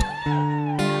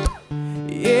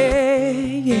 Yeah,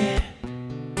 yeah.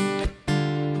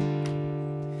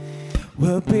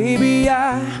 But baby,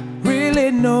 I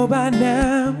really know by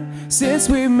now, since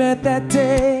we met that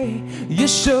day, you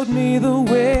showed me the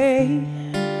way.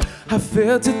 I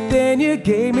felt it then, you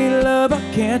gave me love I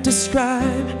can't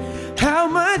describe how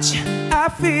much I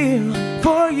feel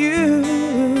for you.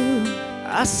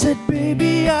 I said,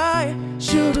 baby, I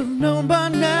should have known by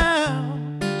now.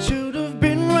 Should have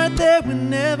been right there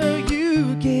whenever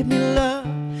you gave me love.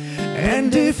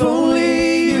 And if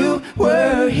only you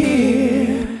were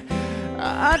here,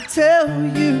 I'd tell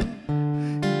you,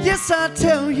 yes, I'd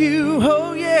tell you,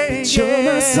 oh yeah, You're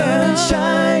my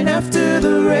sunshine after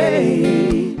the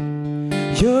rain.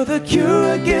 You're the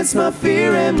cure against my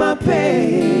fear and my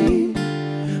pain.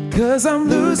 'Cause I'm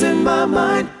losing my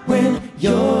mind when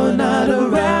you're not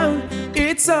around.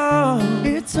 It's all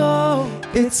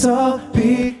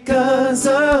because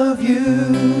of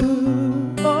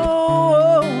you.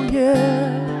 Oh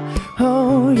yeah,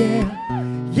 oh yeah,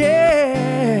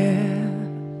 yeah.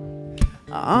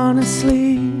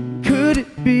 Honestly, could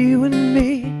it be with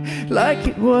me like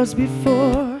it was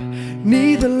before?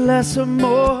 Neither less or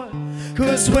more.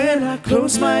 'Cause when I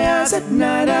close my eyes at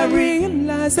night, I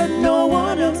realize that no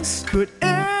one else could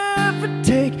ever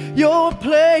take your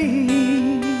place,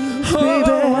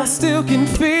 baby. Oh, I still can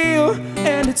feel,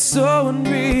 and it's so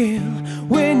unreal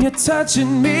when you're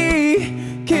touching me.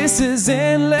 Kisses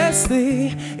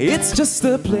endlessly. It's just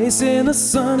a place in the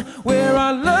sun where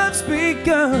our love's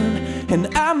begun. And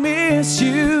I miss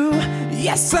you.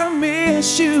 Yes, I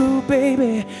miss you,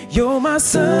 baby. You're my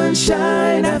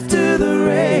sunshine after the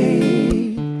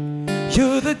rain.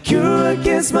 You're the cure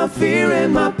against my fear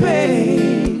and my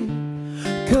pain.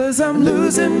 'Cause I'm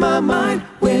losing my mind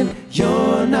when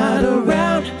you're not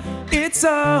around. It's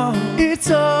all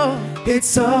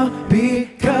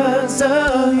because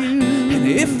of you. And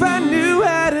if I knew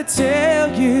how to tell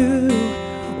you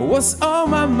what's on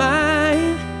my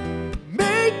mind,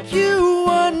 Make you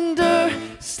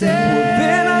understand, well,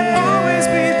 then I'd always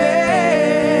be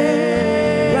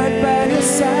there, right by your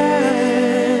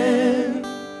side.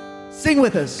 Sing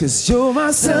with us. 'Cause you're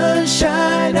my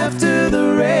sunshine after the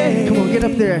rain. Come on, get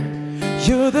up there.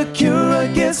 You're the cure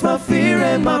against my fear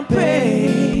and my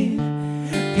pain.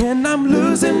 And I'm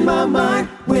losing my mind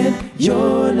when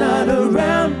you're not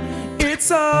around. It's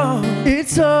all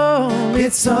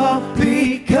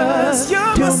because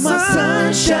you're my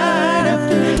sunshine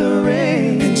after the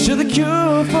rain. And you're the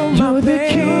cure for my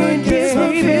pain.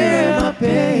 My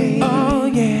pain. Oh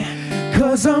yeah.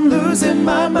 'Cause I'm losing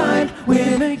my mind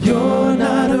when you're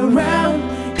not around.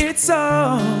 It's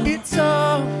all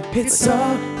because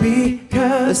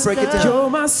Let's break it down. You're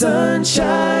my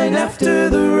sunshine after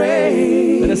the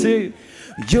rain. Let's see.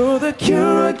 You're the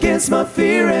cure against my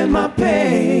fear and my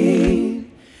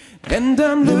pain. And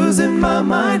I'm losing my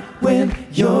mind when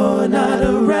you're not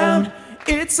around.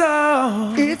 It's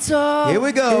all Here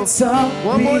we go. It's all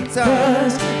One more time.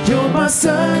 because you're my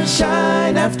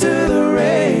sunshine after the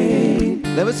rain.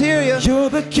 Let us hear you. You're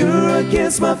the cure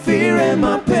against my fear and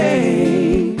my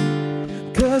pain.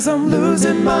 'Cause I'm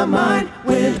losing my mind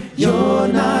when you're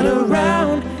not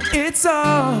around. It's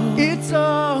all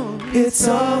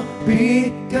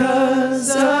because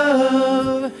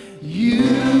of you.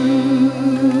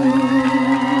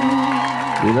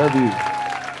 We love you.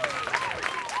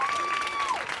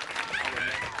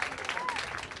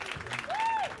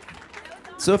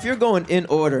 So if you're going in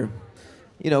order,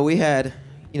 we had,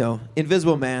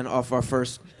 Invisible Man off our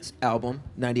first album,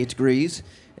 98 Degrees.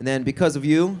 And then Because of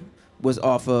You was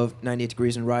off of 98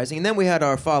 Degrees and Rising. And then we had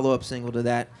our follow-up single to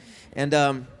that. And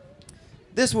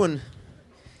this one,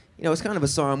 it's kind of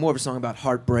more of a song about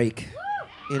heartbreak.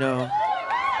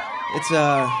 It's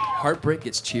Heartbreak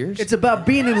gets cheers. It's about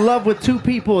being in love with two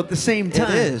people at the same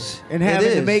time. It is. And having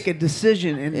It to is. make a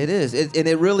decision. And It is. And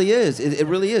it really is. It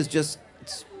really is just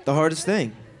it's the hardest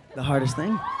thing. the hardest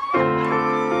thing.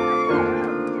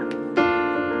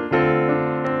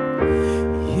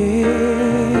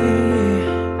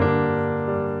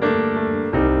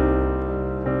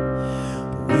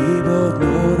 We both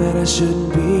know that I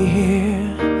shouldn't be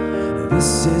here.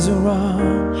 This is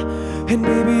wrong. And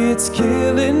baby, it's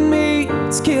killing me,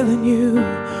 it's killing you.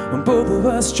 When both of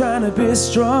us trying to be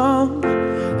strong.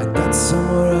 I got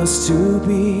somewhere else to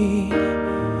be,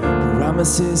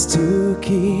 promises to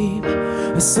keep.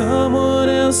 With someone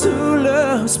else who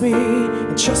loves me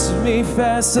and trusts me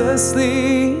fast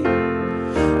asleep.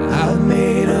 I've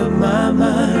made up my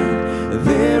mind,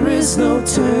 there is no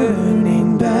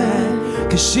turning back.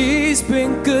 'Cause she's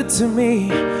been good to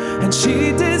me, and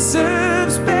she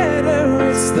deserves better.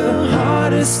 It's the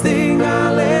hardest thing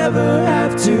I'll ever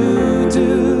have to do,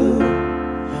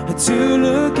 to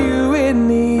look you in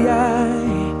the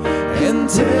eye and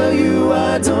tell you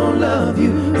I don't love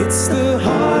you. It's the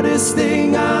hardest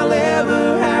thing I'll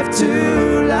ever have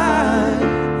to lie,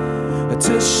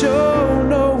 to show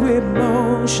no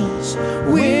emotions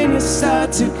when you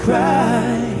start to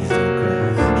cry.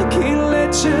 I can't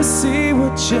let you see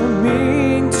what you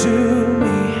mean to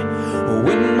me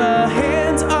when my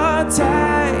hands are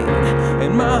tied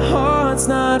and my heart's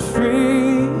not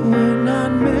free. We're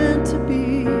not meant to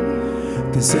be,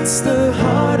 'cause it's the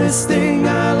hardest thing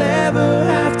I'll ever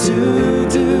have to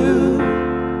do,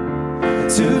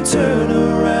 to turn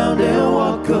around and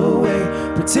walk away,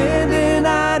 pretending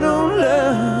I don't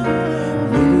love.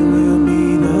 Maybe we'll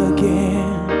meet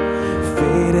again.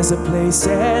 Fate is a place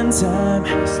and time,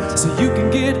 so you can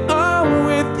get on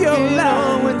with your life.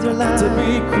 To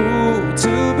be cruel,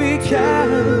 to be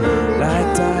kind, like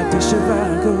Dr.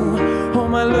 Zhivago. Oh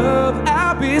my love,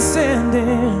 I'll be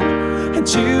sending, and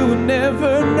you will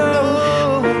never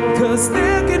know, 'cause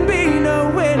there can be no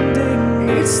ending.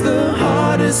 It's the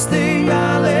hardest thing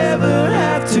I'll ever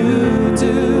have to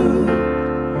do,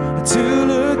 to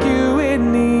look you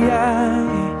in the eye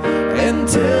and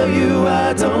tell you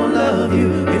I don't love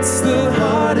you. It's the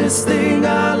hardest thing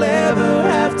I'll ever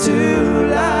have to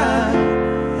lie,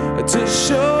 to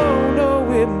show no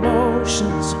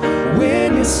emotions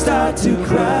when you start to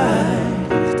cry.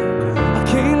 I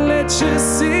can't let you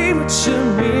see what you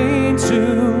mean to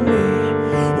me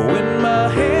when my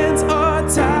hands are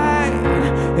tied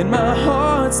and my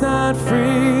heart's not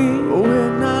free.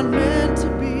 We're not meant to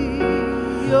be.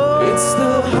 It's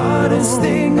the hardest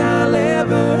thing I'll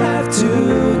ever have to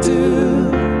do,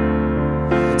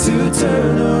 to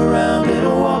turn around and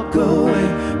walk away,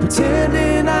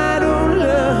 pretending I don't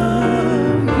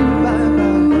love you.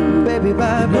 Bye-bye, baby,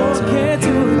 bye-bye. No, I can't do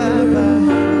it. Bye-bye,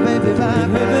 baby,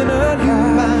 bye-bye. Living a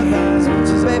lie,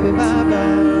 baby,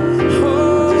 bye-bye.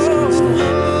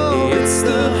 Oh, it's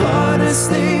the hardest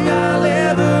thing I'll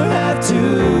ever have to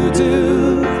do,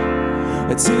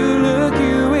 to look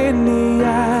you in the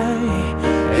eye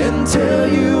and tell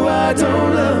you I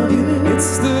don't love you.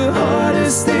 It's the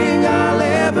hardest thing I'll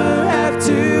ever have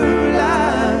to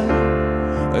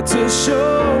lie, to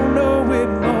show no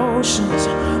emotions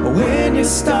when you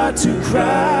start to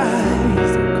cry.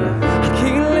 I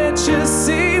can't let you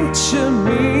see what you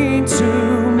mean to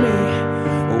me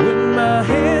when my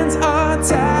hands are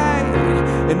tied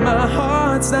and my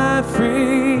heart's not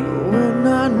free. We're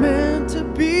not meant to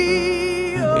be.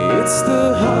 It's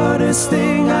the hardest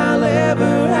thing I'll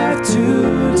ever have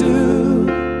to do,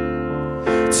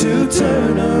 to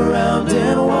turn around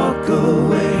and walk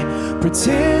away,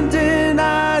 pretending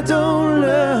I don't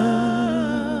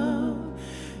love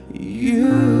you.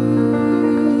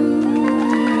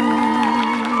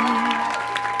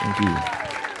 Thank you.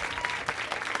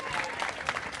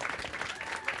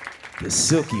 The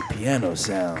silky piano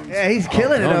sounds. Yeah, he's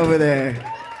killing it over there.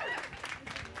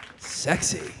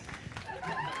 Sexy.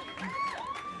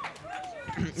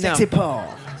 Sexy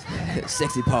Paul.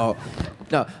 Sexy Paul.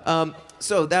 No,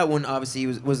 so that one obviously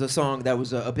was a song that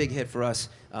was a big hit for us.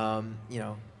 You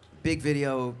know, big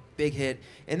video, big hit,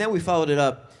 and then we followed it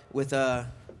up with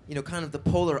kind of the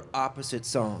polar opposite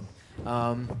song,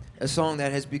 a song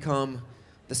that has become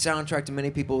the soundtrack to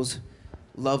many people's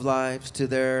love lives, to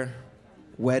their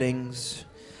weddings.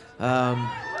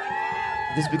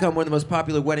 This has become one of the most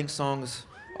popular wedding songs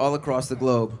all across the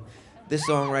globe. This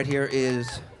song right here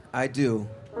is I Do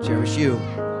Cherish You.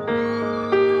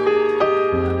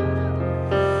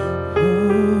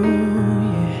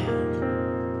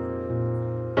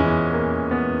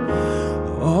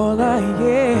 All I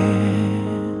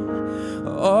am,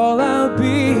 all I'll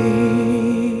be,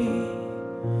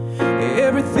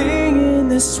 everything in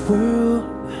this world,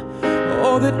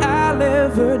 all that I'll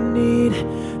ever need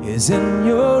is in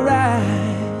your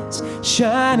eyes,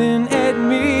 shining at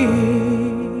me.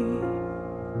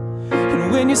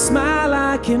 And when you smile,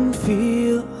 I can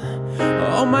feel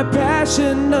all my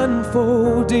passion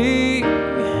unfolding.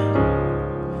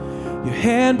 Your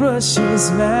hand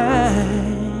brushes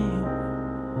mine,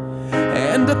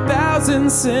 and 1,000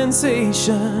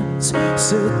 sensations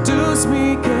seduce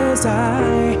me, 'cause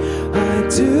I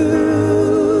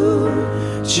do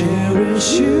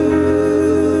cherish you.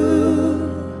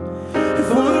 And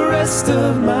for the rest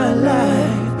of my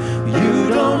life, you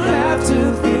don't have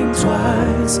to think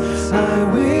twice. I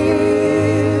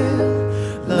will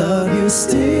love you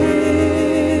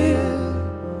still.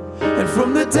 And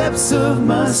from the depths of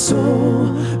my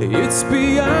soul, it's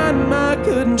beyond my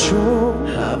control.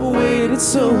 I've waited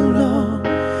so long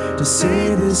to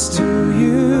say this to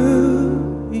you.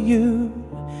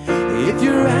 If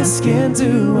you're asking,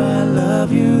 do I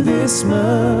love you this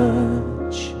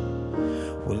much?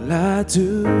 Well, I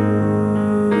do.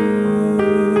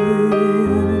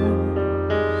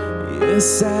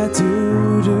 Yes, I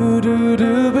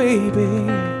do, baby.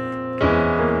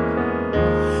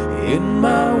 In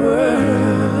my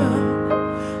world,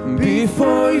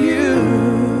 before you,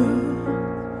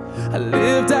 I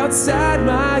lived outside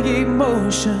my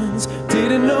emotions.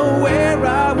 Didn't know where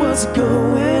I was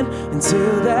going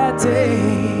until that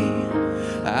day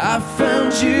I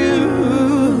found you.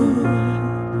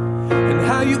 And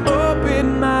how you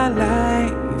opened my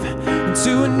life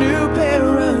into a new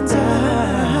paradise.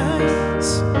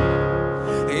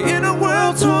 In a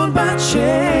world torn by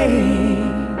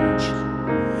change,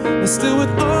 but still with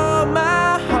all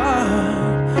my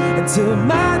heart, until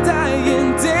my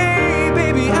dying day,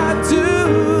 baby, I do.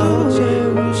 I'll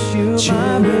cherish you,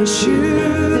 cherish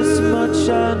you. This much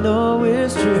I know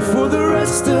is true. And for the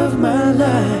rest of my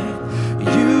life,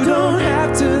 you don't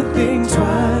have to think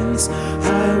twice.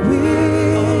 I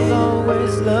will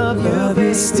always love you,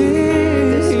 baby.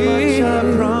 This much I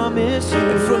promise you.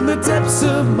 And from the depths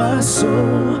of my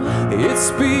soul,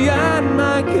 it's beyond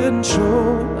my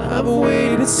control. I've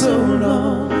waited so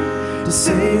long to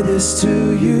say this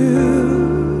to you.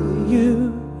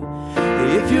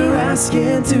 If you're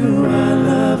asking, do I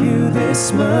love you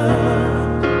this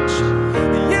much?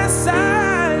 Yes,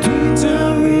 I do.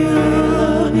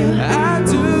 I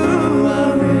do.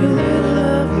 I really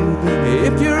love you.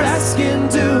 If you're asking,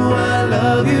 do I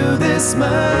love you this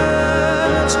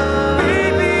much?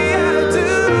 Baby, I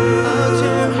do. I'll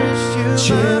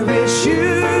cherish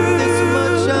you. This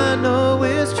much I know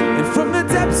is true. And from the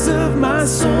depths of my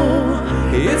soul,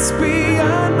 it's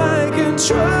beyond my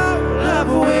control.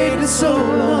 I've waited so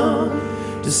long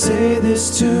to say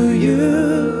this to you.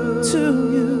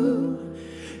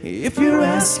 If you're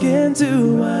asking,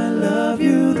 do I love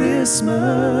you this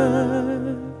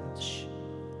much?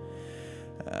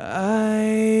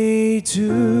 I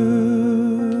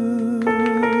do.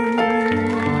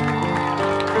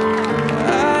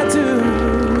 I do.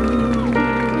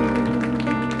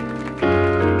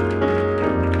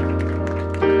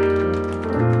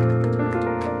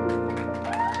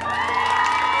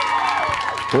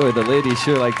 Boy, the ladies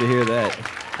sure like to hear that.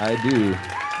 I do.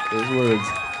 Those words.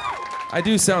 I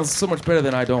do sound so much better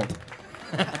than I don't.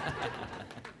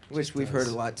 Which we've heard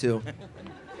a lot too.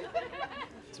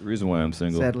 It's the reason why I'm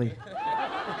single. Sadly.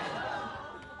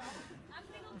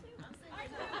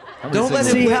 Don't let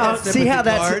him see how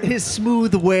that's his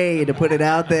smooth way to put it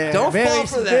out there. Don't very, fall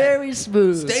for that. Very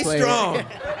smooth. Stay player. strong.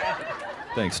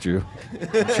 Thanks, Drew.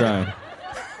 I'm trying.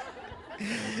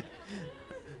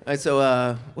 All right,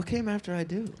 so what came after I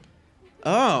do?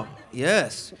 Oh,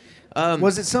 yes.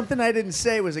 Was it something I didn't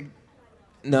say? Was it?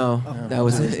 No, that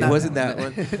was it. It wasn't that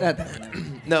one.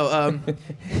 No,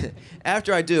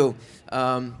 after I do,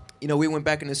 we went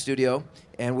back in the studio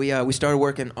and we started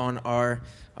working on our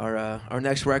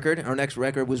next record. Our next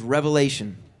record was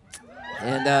Revelation,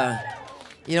 and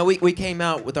we came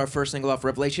out with our first single off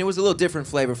Revelation. It was a little different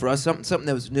flavor for us, something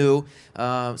that was new,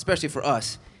 especially for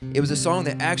us. It was a song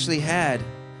that actually had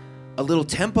a little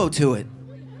tempo to it,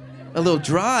 a little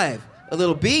drive, a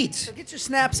little beat. So get your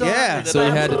snaps on. Yeah. So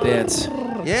you had to dance.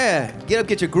 Yeah, get up,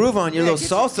 get your groove on, your little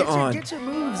salsa on. Get your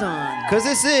moves on. Cause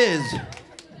this is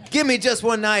Give Me Just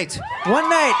One Night. One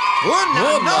night. One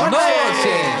night. No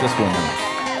noche. Just one minute.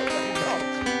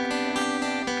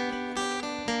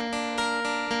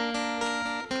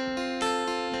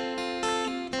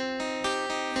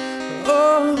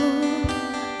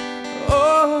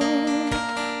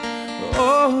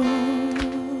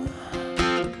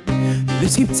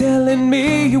 Lips keep telling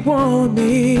me you want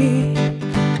me,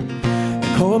 and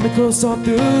hold me close all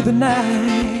through the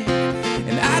night.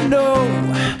 And I know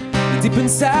that deep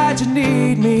inside you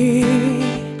need me.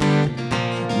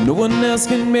 No one else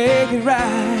can make it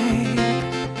right.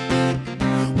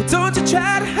 Well, don't you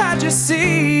try to hide your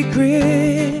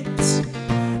secrets.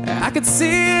 I can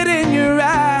see it in your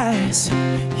eyes.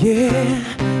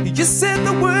 Yeah, you said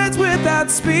the words without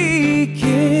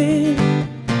speaking.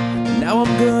 Now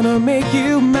I'm gonna make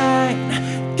you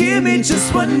mine. Give me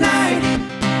just one night.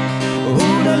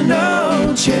 Una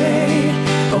noche,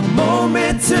 a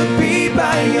moment to be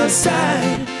by your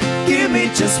side. Give me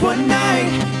just one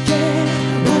night.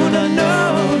 Yeah, una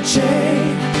noche.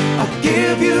 I'll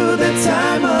give you the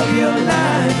time of your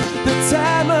life. The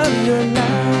time of your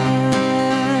life.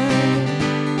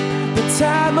 The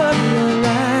time of your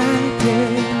life.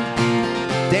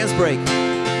 Yeah. Dance break.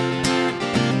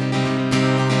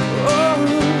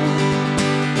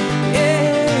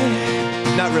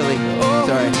 Not really.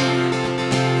 Sorry.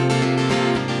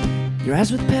 Your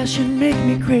eyes with passion make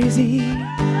me crazy.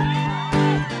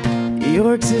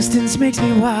 Your existence makes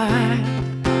me wild.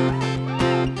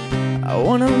 I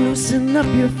wanna loosen up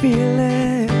your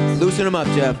feelings. Loosen them up,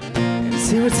 Jeff. And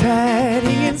see what's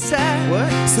hiding inside.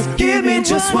 What? So give me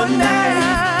just one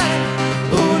night,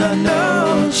 una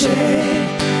noche,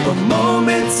 a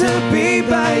moment to be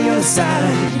by your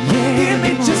side. Yeah. Give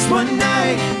me just one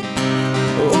night,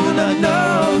 una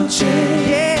noche.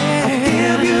 Yeah. I'll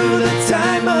give you the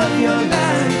time of your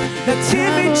life. Now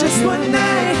give me just one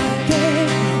night,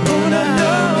 una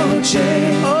noche,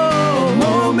 a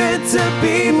moment to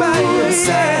be by your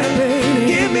side.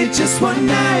 Give me just one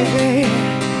night,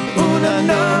 una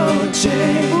noche.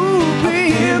 I'll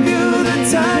give you the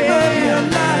time of your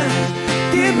life.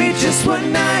 Give me just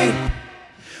one night,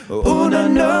 una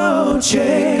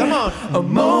noche. Come on. A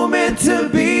moment to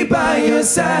be by your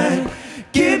side.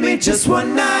 Give me just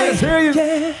one night,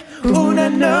 yeah. Una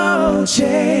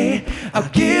noche. I'll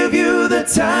give you the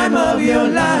time of your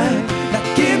life.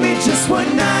 Now give me just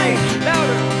one night,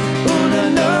 una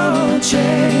noche.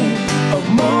 A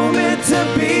moment to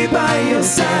be by your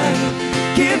side.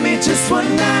 Give me just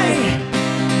one night,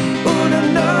 una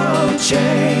noche.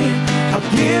 I'll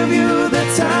give you the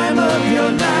time of your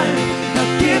life.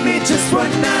 Now give me just one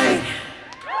night.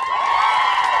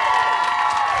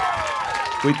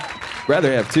 We'd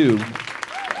rather have two.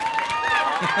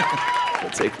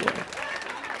 We'll take one.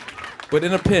 But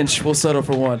in a pinch, we'll settle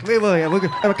for one. We will, yeah. We'll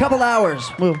have a couple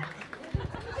hours. We'll.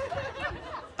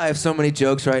 I have so many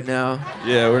jokes right now.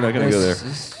 Yeah, we're not gonna go there.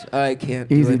 I can't.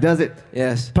 do Easy it. does it.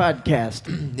 Yes. Podcast.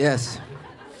 Yes.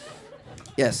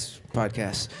 Yes,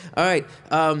 podcast. All right.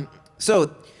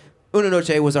 So, Una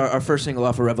Noche was our first single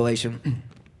off of Revelation.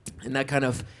 And that kind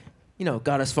of,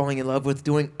 got us falling in love with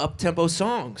doing up-tempo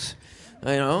songs.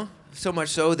 So much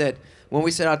so that when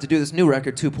we set out to do this new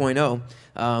record,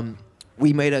 2.0,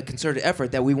 we made a concerted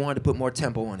effort that we wanted to put more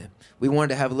tempo on it. We wanted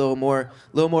to have a little more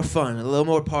fun, a little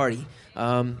more party.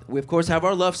 We, of course, have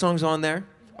our love songs on there.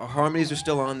 Our harmonies are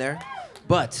still on there.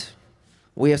 But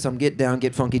we have some get down,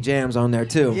 get funky jams on there,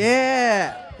 too.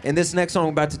 Yeah. And this next song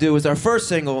we're about to do is our first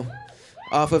single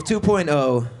off of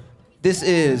 2.0. This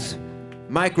is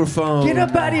Microphone. Get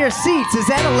up out of your seats. Is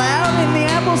that allowed in the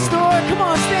Apple Store? Come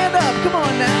on, stand up. Come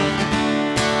on now.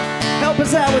 Help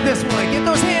us out with this one. Get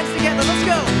those hands together. Let's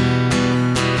go.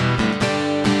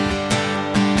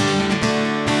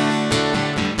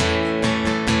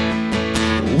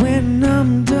 When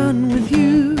I'm done with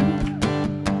you,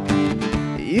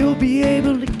 you'll be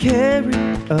able to carry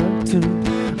a tune.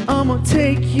 I'm gonna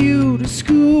take you to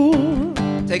school.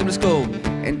 Take him to school.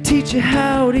 And teach you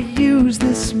how to use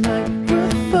this microphone.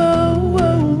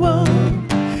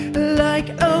 Like,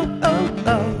 oh, oh,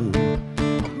 oh.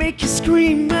 I'll make you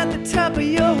scream at the top of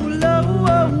your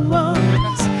lungs.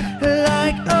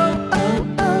 Like, oh, oh,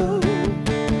 oh.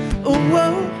 Oh,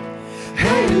 oh.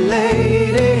 Hey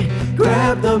lady,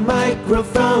 grab the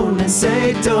microphone and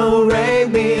say do, re,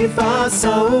 mi, fa,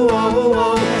 so, oh,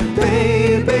 oh.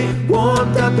 Baby,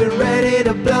 warmed up and ready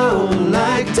to blow.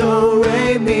 Like do,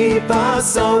 re, mi, fa,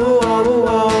 so, oh,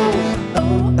 oh.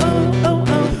 Oh, oh, oh,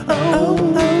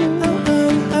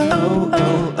 oh,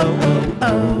 oh,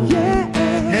 oh. Yeah.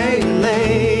 Hey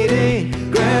lady,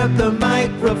 grab the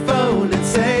microphone and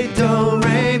say do,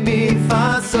 re, mi,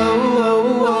 fa, so,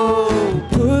 oh, oh.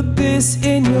 Put this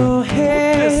in your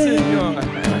hand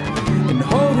and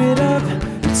hold it up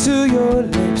to your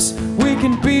lips. We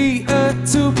can be a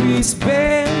two-piece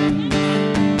band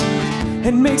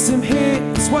and make some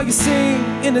hits while you sing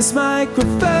in this microphone.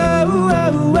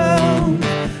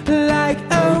 Like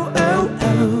oh, oh,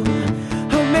 oh.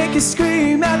 I'll make you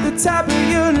scream at the top of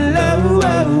your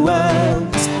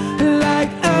lungs.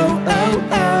 Like oh, oh,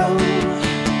 oh.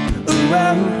 Ooh,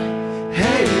 oh.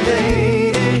 Hey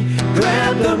lady,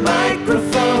 grab the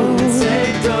microphone and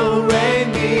say do, re,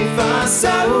 mi, fa, so,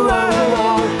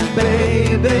 oh.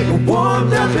 Baby,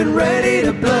 warmed up and ready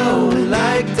to blow.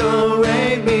 Like do,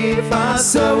 re, mi, fa,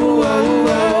 so, oh,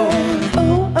 oh.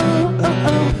 Oh, oh,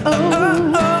 oh,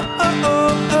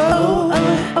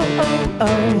 oh,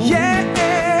 oh. Yeah.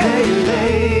 Hey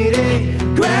lady,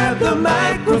 grab the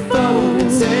microphone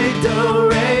and say do,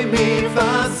 re, mi,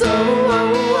 fa, so,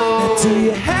 oh, oh. Do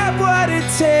you have what it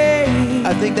takes?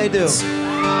 I think they do.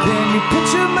 Then you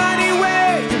put your money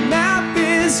where your mouth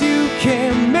is. You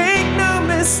can make no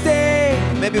mistake.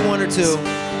 Maybe one or two.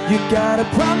 You gotta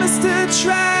promise to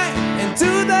try and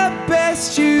do the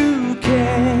best you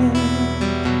can.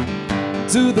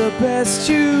 Do the best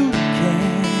you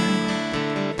can.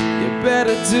 You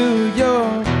better do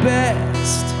your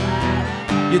best.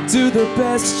 You do the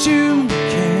best you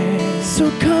can.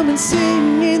 So come and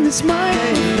sing in this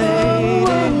microphone.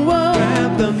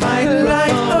 Grab the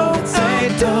microphone and say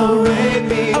do, re,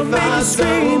 mi, fa, so,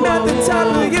 at the top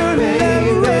of your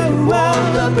baby,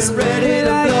 warmed up and ready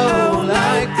to blow.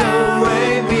 Like do,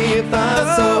 re, mi, fa,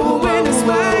 so, in this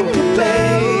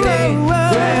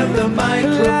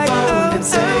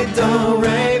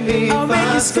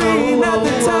scream at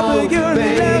the top of your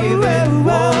baby, lungs.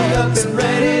 woke up and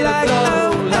ready to Like, go,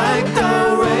 oh, like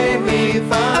do, re, mi,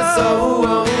 fa, so.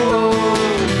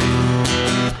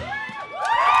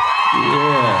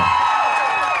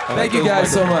 Yeah. Thank you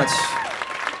guys so much.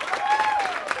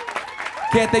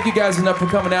 Can't thank you guys enough for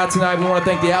coming out tonight. We want to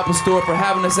thank the Apple Store for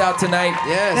having us out tonight.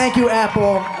 Yes. Thank you,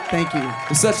 Apple. Thank you.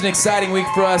 It's such an exciting week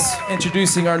for us,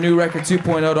 introducing our new record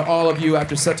 2.0 to all of you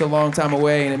after such a long time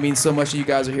away, and it means so much that you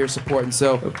guys are here supporting.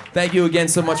 So thank you again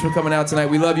so much for coming out tonight.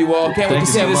 We love you all. Can't wait to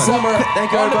see you this summer.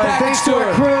 Thank you, On the everybody. Package Thanks to our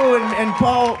Tour. crew and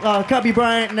Paul, Cubby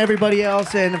Bryant, and everybody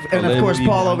else, and of live course with you,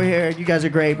 Paul man. over here. You guys are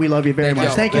great. We love you very much.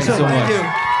 y'all. Thank you Thanks so so much. much.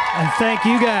 And thank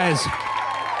you guys.